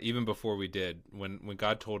 even before we did, when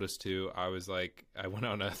God told us to, I was like, I went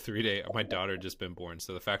on a 3-day, my daughter had just been born,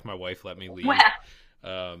 so the fact my wife let me leave,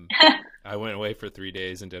 I went away for 3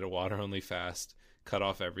 days and did a water only fast, cut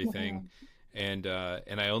off everything. And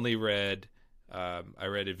I only read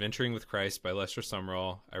Adventuring with Christ by Lester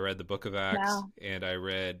Sumrall. I read the Book of Acts, and I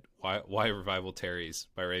read Why Revival Tarries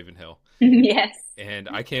by Ravenhill. Yes. And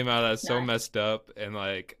I came out of that so messed up, and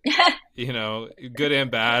like, good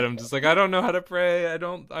and bad. I'm just like, I don't know how to pray.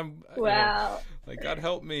 Like, God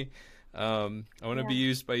help me. I want to be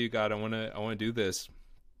used by you, God. I want to do this.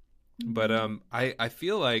 But I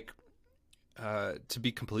feel like, to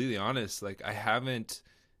be completely honest, like I haven't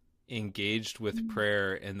engaged with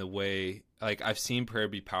prayer in the way, like I've seen prayer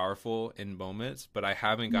be powerful in moments, but I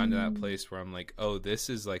haven't gotten to that place where I'm like, oh, this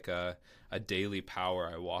is like a daily power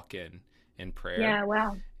I walk in prayer. Yeah,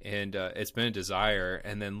 wow. And it's been a desire.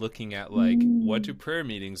 And then looking at like, what do prayer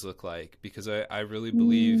meetings look like? Because I really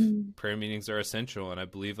believe prayer meetings are essential. And I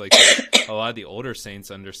believe like a lot of the older saints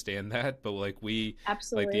understand that, but like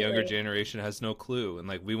Absolutely. like the younger generation has no clue. And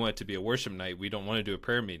like, we want it to be a worship night. We don't want to do a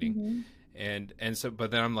prayer meeting. And so, but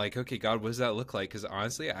then I'm like, okay, God, what does that look like? Because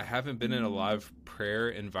honestly, I haven't been in a lot of prayer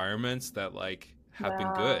environments that like have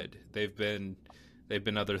been good. They've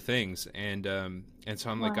been other things. And so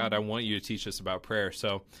I'm like, God, I want you to teach us about prayer.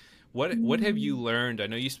 So what have you learned? I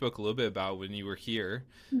know you spoke a little bit about when you were here,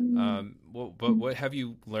 but what have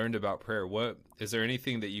you learned about prayer? What, is there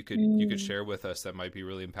anything that you could share with us that might be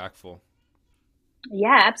really impactful?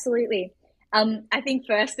 Yeah, absolutely. I think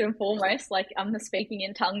first and foremost, like I'm the speaking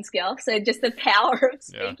in tongues girl. So just the power of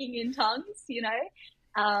speaking in tongues,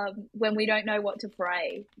 when we don't know what to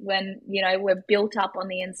pray, when, we're built up on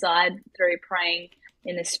the inside through praying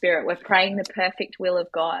in the Spirit, we're praying the perfect will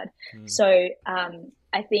of God. So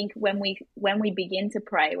I think when we begin to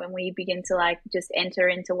pray, when we begin to like just enter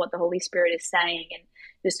into what the Holy Spirit is saying and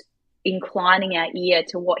just inclining our ear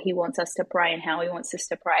to what he wants us to pray and how he wants us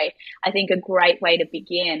to pray, I think a great way to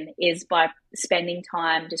begin is by spending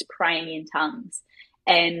time just praying in tongues.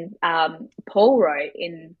 And Paul wrote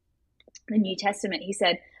in the New Testament, he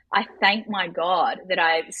said, I thank my God that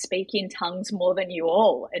I speak in tongues more than you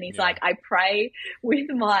all. And he's like, I pray with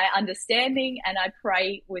my understanding and I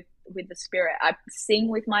pray with the Spirit. I sing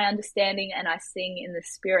with my understanding and I sing in the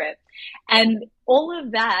Spirit. And all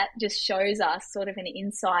of that just shows us sort of an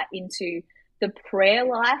insight into the prayer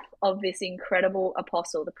life of this incredible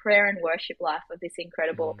apostle, the prayer and worship life of this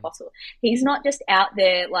incredible apostle. He's not just out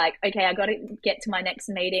there like, okay, I got to get to my next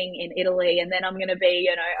meeting in Italy, and then I'm going to be,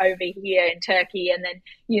 over here in Turkey, and then,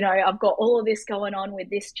 I've got all of this going on with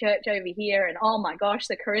this church over here, and oh my gosh,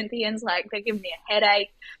 the Corinthians, like, they're giving me a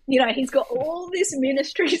headache. He's got all this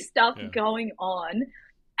ministry stuff going on,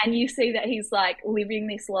 and you see that he's like living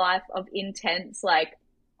this life of intense, like,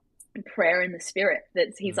 prayer in the spirit.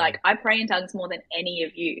 He's like, I pray in tongues more than any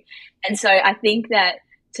of you. And so I think that,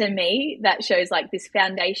 to me, that shows like this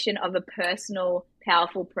foundation of a personal,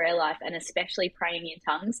 powerful prayer life, and especially praying in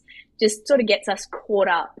tongues just sort of gets us caught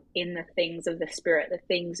up in the things of the spirit, the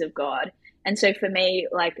things of God. And so for me,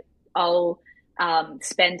 like, I'll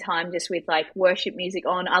spend time just with like worship music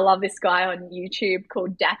on. I love this guy on YouTube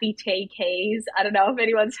called Dappy T Keys. I don't know if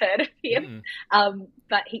anyone's heard of him,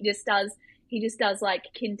 but he just does like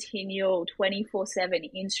continual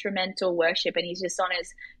 24/7 instrumental worship, and he's just on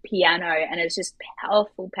his piano, and it's just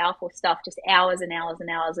powerful stuff, just hours and hours and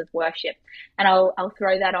hours of worship. And I'll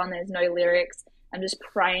throw that on. There's no lyrics. I'm just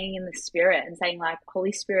praying in the spirit and saying like,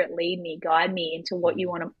 Holy Spirit, lead me, guide me into what you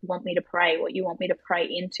want me to pray, what you want me to pray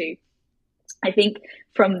into. I think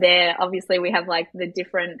from there, obviously we have like the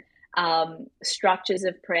different structures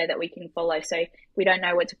of prayer that we can follow. So if we don't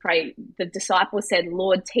know what to pray, the disciples said,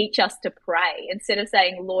 Lord, teach us to pray. Instead of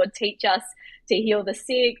saying, Lord, teach us to heal the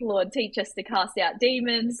sick, Lord, teach us to cast out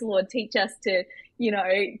demons, Lord, teach us to,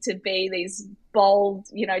 to be these bold,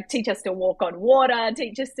 teach us to walk on water,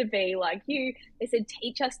 teach us to be like you. They said,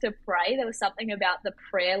 teach us to pray. There was something about the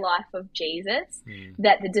prayer life of Jesus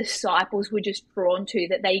that the disciples were just drawn to,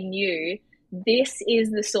 that they knew this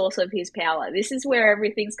is the source of his power. This is where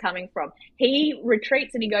everything's coming from. He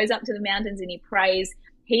retreats and he goes up to the mountains and he prays.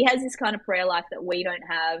 He has this kind of prayer life that we don't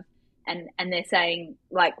have. And they're saying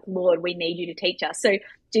like, Lord, we need you to teach us. So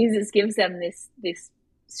Jesus gives them this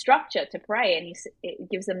structure to pray, and it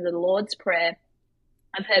gives them the Lord's Prayer.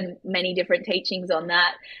 I've heard many different teachings on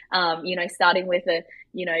that, starting with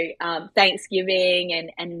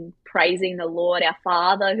thanksgiving and praising the Lord, our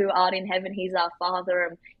Father who art in heaven, he's our Father,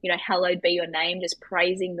 and, hallowed be your name, just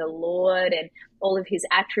praising the Lord and all of his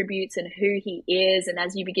attributes and who he is. And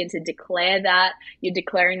as you begin to declare that, you're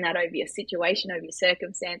declaring that over your situation, over your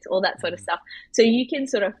circumstance, all that sort of stuff. So you can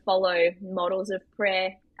sort of follow models of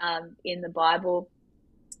prayer in the Bible,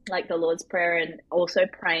 like the Lord's Prayer, and also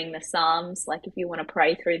praying the Psalms. Like if you want to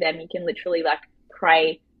pray through them, you can literally like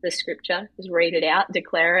pray the scripture, just read it out,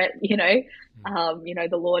 declare it,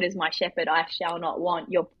 the Lord is my shepherd, I shall not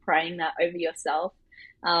want. You're praying that over yourself.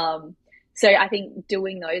 So I think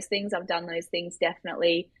doing those things, I've done those things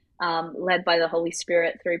definitely, led by the Holy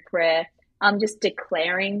Spirit through prayer. Just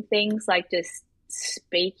declaring things, like just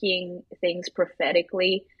speaking things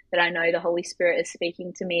prophetically that I know the Holy Spirit is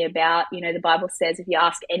speaking to me about. The Bible says, if you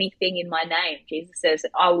ask anything in my name, Jesus says,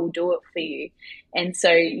 I will do it for you. And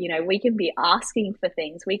so, we can be asking for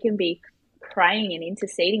things. We can be praying and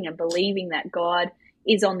interceding and believing that God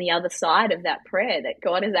is on the other side of that prayer, that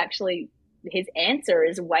God is actually, his answer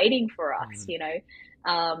is waiting for us,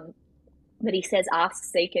 but he says, ask,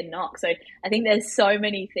 seek, and knock. So I think there's so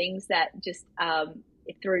many things that just,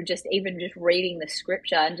 through just reading the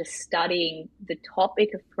scripture and just studying the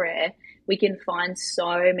topic of prayer, we can find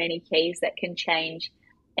so many keys that can change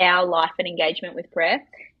our life and engagement with prayer.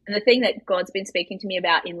 And the thing that God's been speaking to me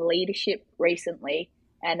about in leadership recently,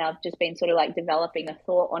 and I've just been sort of like developing a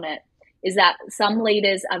thought on it, is that some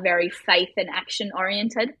leaders are very faith and action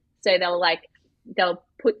oriented. So they'll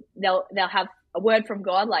have a word from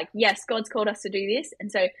God, like, yes, God's called us to do this.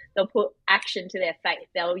 And so they'll put action to their faith.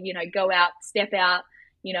 They'll, go out, step out,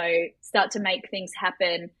 start to make things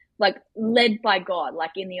happen, like led by God,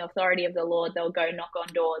 like in the authority of the Lord. They'll go knock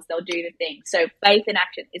on doors, they'll do the thing. So faith and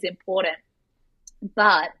action is important.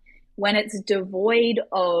 But when it's devoid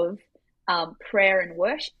of prayer and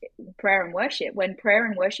worship, when prayer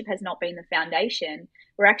and worship has not been the foundation,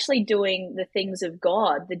 we're actually doing the things of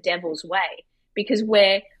God the devil's way, because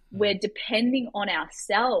we're depending on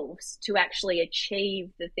ourselves to actually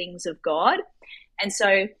achieve the things of God. And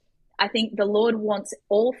so I think the Lord wants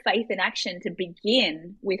all faith and action to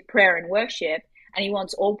begin with prayer and worship, and he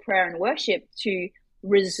wants all prayer and worship to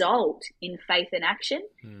result in faith and action.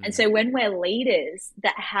 And so when we're leaders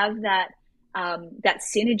that have that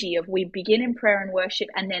synergy of, we begin in prayer and worship,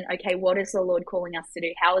 and then, okay, what is the Lord calling us to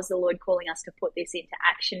do? How is the Lord calling us to put this into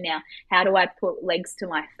action now? How do I put legs to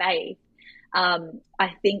my faith? I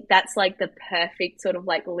think that's like the perfect sort of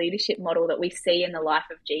like leadership model that we see in the life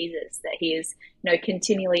of Jesus, that he is,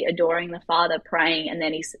 continually adoring the Father, praying, and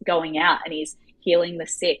then he's going out and he's healing the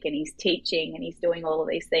sick and he's teaching and he's doing all of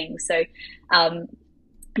these things. So,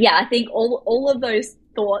 yeah, I think all of those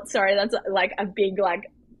thoughts, sorry, that's like a big like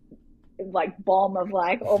bomb of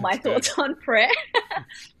like all my It's good. thoughts on prayer.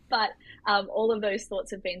 But all of those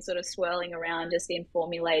thoughts have been sort of swirling around just in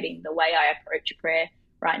formulating the way I approach prayer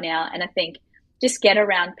right now. And I think just get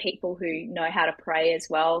around people who know how to pray as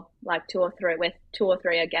well. Like where two or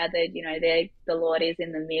three are gathered, the Lord is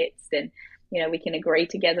in the midst, and we can agree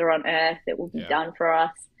together on earth. It will be done for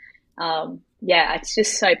us. Yeah, it's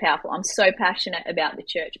just so powerful. I'm so passionate about the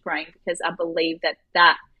church praying because I believe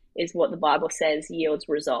that is what the Bible says yields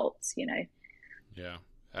results. Yeah,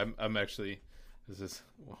 I'm actually. This is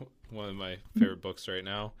one of my favorite books right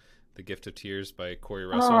now, The Gift of Tears by Corey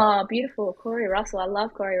Russell. Oh, beautiful. Corey Russell. I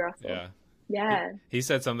love Corey Russell. Yeah. Yeah. He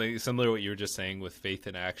said something similar to what you were just saying with faith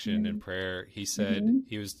in action and prayer. He said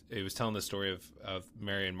he was telling the story of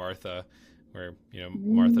Mary and Martha, where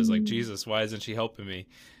Martha's like, Jesus, why isn't she helping me?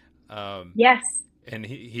 Yes. And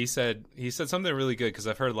he said something really good, because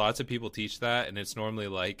I've heard lots of people teach that, and it's normally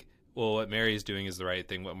like, well, what Mary's doing is the right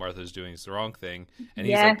thing, what Martha's doing is the wrong thing. And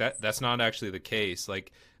he's like, that's not actually the case.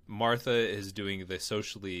 Like, Martha is doing the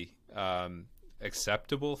socially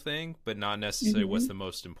acceptable thing, but not necessarily what's the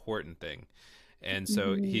most important thing. And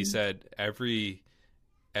so he said every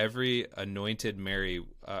anointed Mary,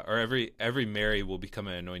 or every Mary will become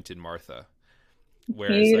an anointed Martha.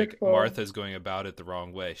 Whereas like Martha's going about it the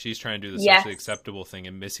wrong way. She's trying to do the socially acceptable thing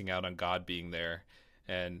and missing out on God being there.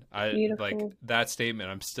 And I like that statement.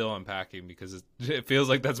 I'm still unpacking, because it feels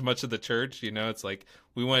like that's much of the church. It's like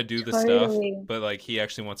we want to do this stuff, but like he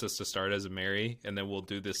actually wants us to start as a Mary, and then we'll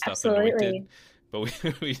do this stuff anointed. But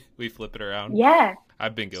we flip it around. Yeah,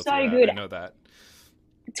 I've been guilty so of that. good. I know that.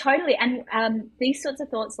 Totally. And these sorts of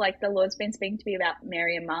thoughts, like the Lord's been speaking to me about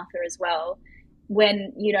Mary and Martha as well.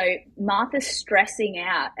 When Martha's stressing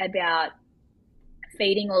out about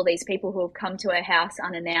feeding all these people who have come to her house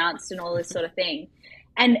unannounced and all this sort of thing.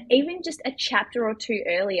 And even just a chapter or two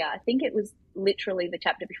earlier, I think it was literally the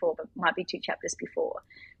chapter before, but might be 2 chapters before,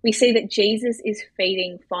 we see that Jesus is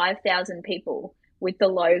feeding 5,000 people with the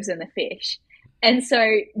loaves and the fish. And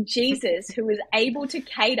so Jesus, who was able to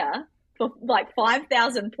cater for like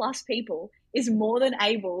 5,000 plus people, is more than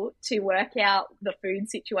able to work out the food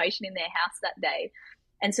situation in their house that day.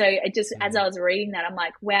 And so it just, as I was reading that, I'm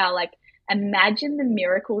like, wow, like imagine the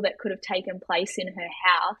miracle that could have taken place in her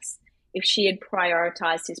house if she had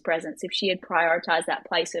prioritized his presence, if she had prioritized that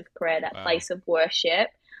place of prayer, that place of worship.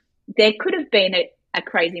 There could have been a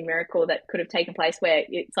crazy miracle that could have taken place where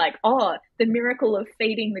it's like, oh, the miracle of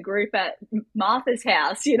feeding the group at Martha's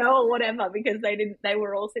house, or whatever, because they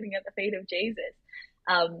were all sitting at the feet of Jesus.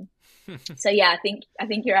 So yeah, I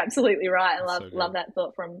think you're absolutely right. I love that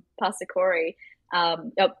thought from Pastor Corey.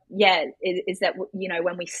 Is that,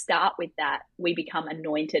 when we start with that, we become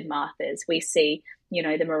anointed Marthas. We see,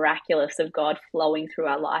 the miraculous of God flowing through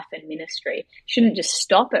our life and ministry. It shouldn't just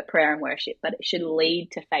stop at prayer and worship, but it should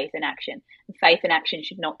lead to faith and action. And faith and action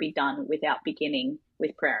should not be done without beginning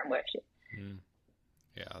with prayer and worship.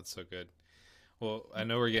 Yeah, that's so good. Well, I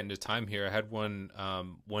know we're getting to time here. I had one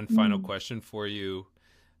final question for you.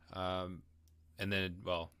 And then,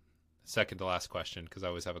 second to last question, because I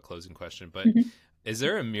always have a closing question, but is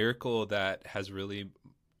there a miracle that has really,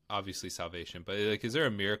 obviously salvation, but like, is there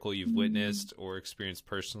a miracle you've witnessed or experienced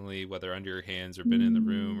personally, whether under your hands or been in the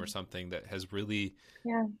room or something, that has really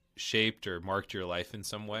shaped or marked your life in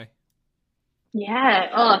some way? Yeah.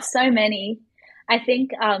 Oh, so many. I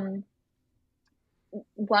think,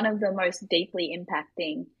 one of the most deeply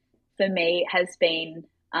impacting for me has been,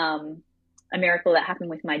 a miracle that happened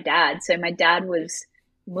with my dad. So my dad was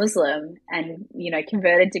Muslim and,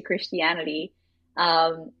 converted to Christianity,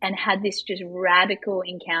 and had this just radical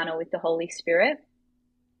encounter with the Holy Spirit.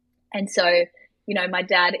 And so, my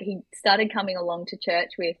dad, he started coming along to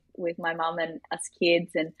church with my mum and us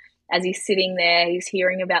kids. And as he's sitting there, he's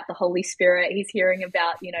hearing about the Holy Spirit. He's hearing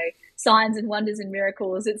about, signs and wonders and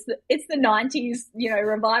miracles. It's the 90s,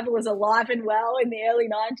 revival is alive and well in the early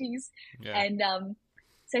 90s. Yeah. And,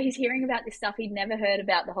 so he's hearing about this stuff. He'd never heard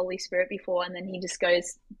about the Holy Spirit before. And then he just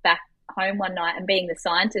goes back home one night, and being the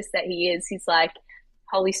scientist that he is, he's like,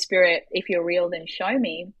 Holy Spirit, if you're real, then show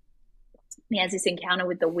me. He has this encounter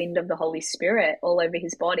with the wind of the Holy Spirit all over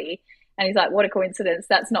his body. And he's like, what a coincidence.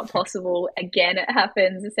 That's not possible. Again, it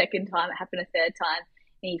happens a second time. It happened a third time.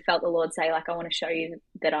 And he felt the Lord say, like, I want to show you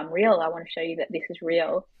that I'm real. I want to show you that this is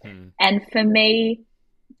real. And for me,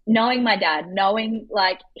 knowing my dad, knowing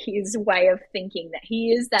like his way of thinking, that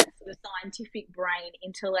he is that sort of scientific brain,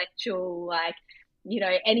 intellectual, like,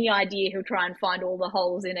 any idea, he'll try and find all the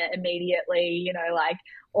holes in it immediately, like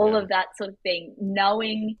all of that sort of thing,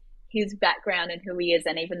 knowing his background and who he is,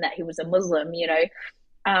 and even that he was a Muslim,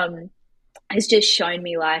 has just shown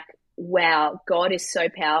me like, wow, God is so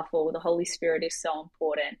powerful. The Holy Spirit is so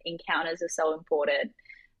important. Encounters are so important.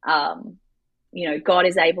 God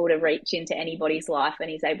is able to reach into anybody's life, and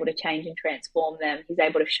he's able to change and transform them. He's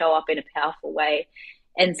able to show up in a powerful way.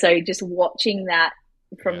 And so just watching that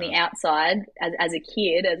from the outside as a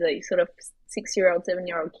kid, as a sort of 6-year-old,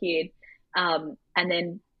 7-year-old kid, and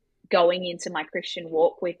then going into my Christian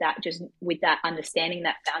walk with that, just with that understanding,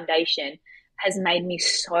 that foundation, has made me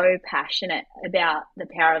so passionate about the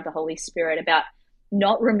power of the Holy Spirit, about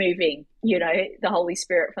not removing, the Holy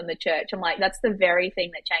Spirit from the church. I'm like, that's the very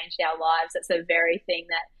thing that changed our lives. That's the very thing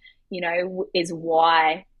that, is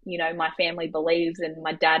why, my family believes, and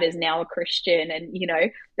my dad is now a Christian, and,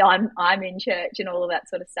 I'm in church and all of that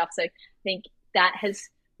sort of stuff. So I think that has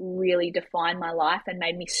really defined my life and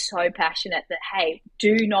made me so passionate that, hey,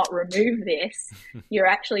 do not remove this. You're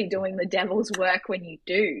actually doing the devil's work when you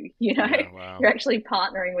do, Wow. You're actually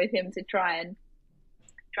partnering with him to try and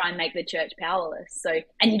make the church powerless. So,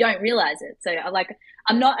 and you don't realize it. So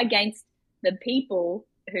I'm not against the people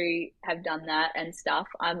who have done that and stuff.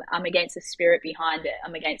 I'm against the spirit behind it.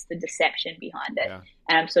 I'm against the deception behind it. Yeah.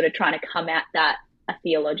 And I'm sort of trying to come at that a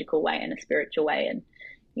theological way and a spiritual way, and,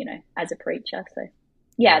 as a preacher. So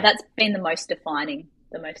that's been the most defining.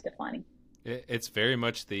 It's very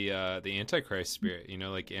much the Antichrist spirit,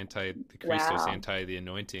 like anti the Christos, anti the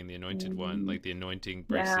anointing, the anointed one, like the anointing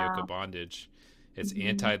breaks the yoke of bondage. It's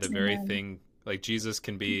anti the very thing. Like Jesus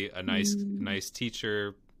can be a nice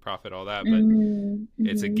teacher, prophet, all that, but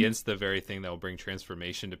it's against the very thing that will bring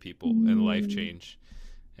transformation to people and life change.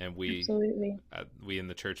 And we in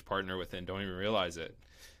the church partner with it and don't even realize it.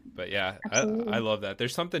 But yeah, I love that.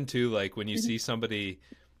 There's something too, like when you see somebody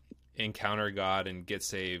encounter God and get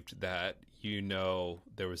saved, that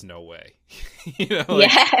there was no way.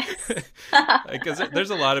 Yes. Because there's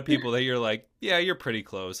a lot of people that you're like, yeah, you're pretty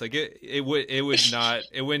close. Like it wouldn't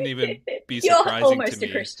even be surprising you're almost to me.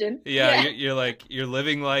 A Christian. Yeah. You're like, you're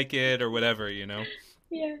living like it or whatever,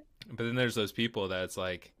 Yeah. But then there's those people that's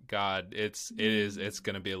like, God, it's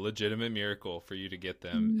going to be a legitimate miracle for you to get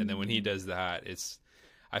them. And then when he does that,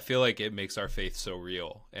 I feel like it makes our faith so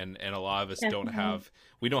real, and a lot of us don't have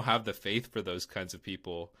the faith for those kinds of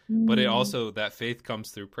people, but it also, that faith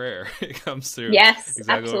comes through prayer. It comes through exactly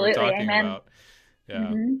absolutely. what we're talking Amen. about.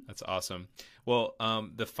 Yeah, that's awesome. Well,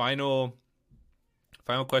 the final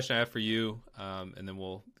question I have for you, and then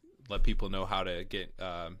we'll let people know how to get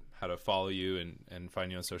how to follow you and find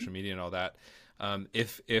you on social media and all that.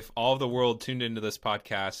 If all of the world tuned into this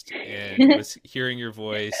podcast and was hearing your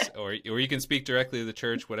voice, or you can speak directly to the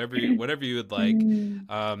church, whatever you would like,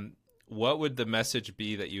 what would the message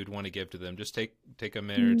be that you would want to give to them? Just take a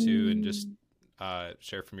minute or two and just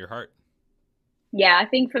share from your heart. Yeah, I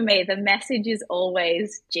think for me, the message is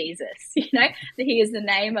always Jesus, that he is the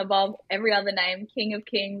name above every other name, King of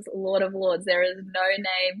Kings, Lord of Lords. There is no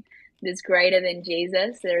name that is greater than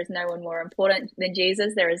Jesus. There is no one more important than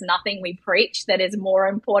Jesus. There is nothing we preach that is more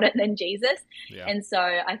important than Jesus. Yeah. And so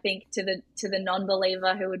I think to the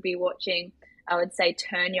non-believer who would be watching, I would say,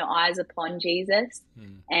 turn your eyes upon Jesus.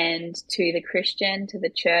 And to the Christian, to the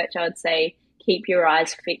church, I would say, keep your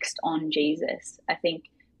eyes fixed on Jesus. I think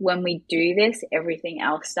when we do this, everything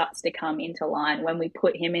else starts to come into line. When we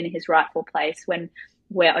put him in his rightful place, when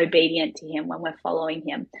we're obedient to him, when we're following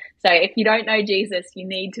him. So if you don't know Jesus, you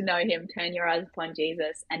need to know him. Turn your eyes upon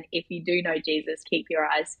Jesus. And if you do know Jesus, keep your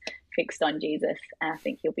eyes fixed on Jesus. And I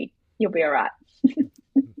think you'll be all right.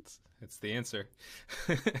 It's the answer.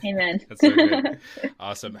 Amen. That's so good.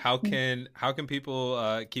 Awesome. How can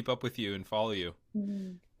people keep up with you and follow you?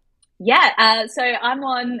 Yeah, so I'm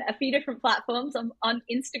on a few different platforms. I'm on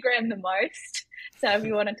Instagram the most. So if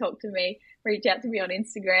you want to talk to me, reach out to me on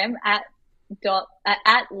Instagram at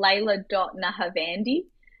Layla.Nahavandi.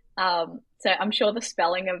 So I'm sure the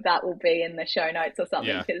spelling of that will be in the show notes or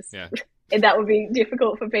something, because that would be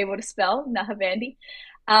difficult for people to spell, Nahavandi.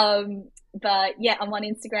 But yeah, I'm on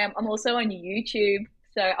Instagram. I'm also on YouTube.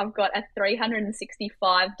 So I've got a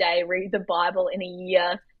 365-day read the Bible in a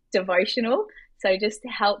year devotional. So just to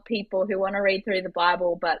help people who want to read through the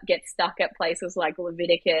Bible but get stuck at places like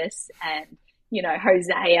Leviticus and,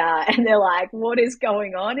 Hosea, and they're like, what is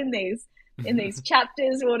going on in these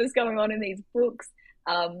chapters? What is going on in these books?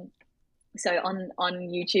 So on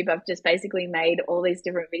YouTube, I've just basically made all these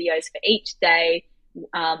different videos for each day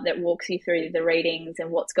that walks you through the readings and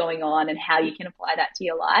what's going on and how you can apply that to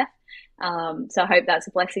your life. So I hope that's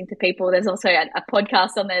a blessing to people. There's also a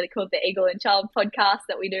podcast on there called the Eagle and Child podcast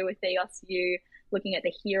that we do with Theos U, looking at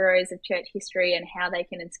the heroes of church history and how they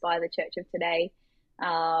can inspire the church of today.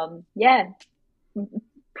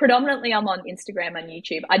 Predominantly I'm on Instagram and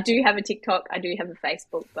YouTube. I do have a TikTok, I do have a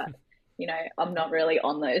Facebook, but I'm not really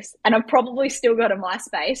on those. And I've probably still got a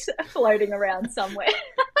MySpace floating around somewhere.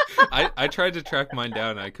 I tried to track mine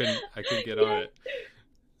down. I couldn't get on it.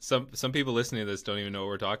 Some people listening to this don't even know what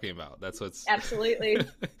we're talking about. That's what's absolutely.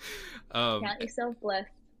 Count yourself blessed.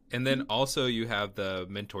 And then also you have the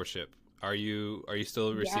mentorship. Are you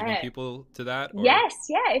still receiving people to that? Or? Yes,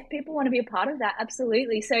 yeah. If people want to be a part of that,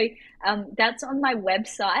 absolutely. So that's on my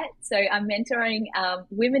website. So I'm mentoring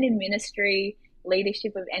women in ministry,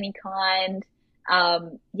 leadership of any kind.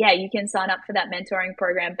 You can sign up for that mentoring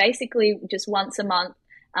program. Basically, just once a month,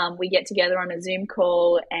 we get together on a Zoom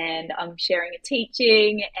call, and I'm sharing a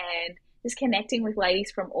teaching and just connecting with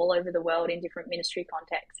ladies from all over the world in different ministry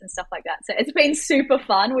contexts and stuff like that. So it's been super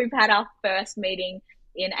fun. We've had our first meeting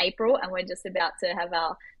in April, and we're just about to have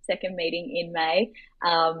our second meeting in May.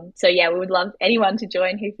 We would love anyone to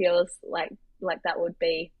join who feels like that would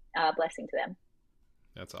be a blessing to them.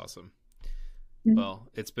 That's awesome. Well,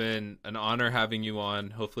 it's been an honor having you on.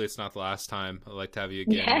 Hopefully it's not the last time. I'd like to have you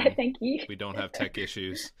again. Yeah, thank you. We don't have tech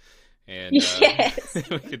issues. And yes.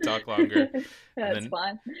 We could talk longer. That's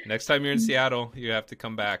fine. Next time you're in Seattle, you have to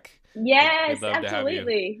come back. Yes,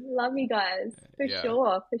 absolutely. Love you guys. For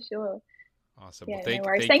sure. Awesome. Yeah, Well, no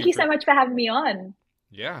worries. Thank you so much for having me on.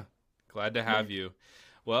 Yeah. Glad to have you.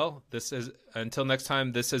 Well, until next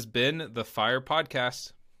time, this has been the Fire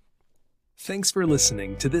Podcast. Thanks for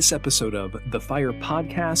listening to this episode of The Fire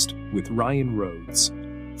Podcast with Ryan Rhodes.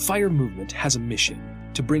 Fire Movement has a mission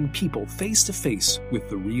to bring people face to face with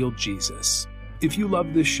the real Jesus. If you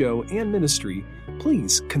love this show and ministry,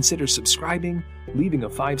 please consider subscribing, leaving a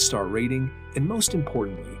 5-star rating, and most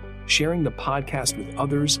importantly, sharing the podcast with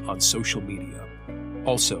others on social media.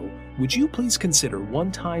 Also, would you please consider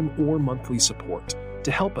one-time or monthly support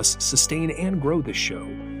to help us sustain and grow this show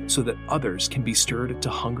so that others can be stirred to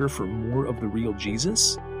hunger for more of the real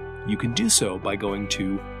Jesus? You can do so by going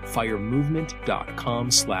to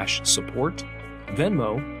firemovement.com/support,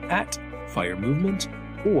 Venmo @firemovement,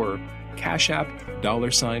 or Cash App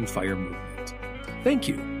 $Fire Movement. Thank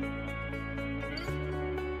you.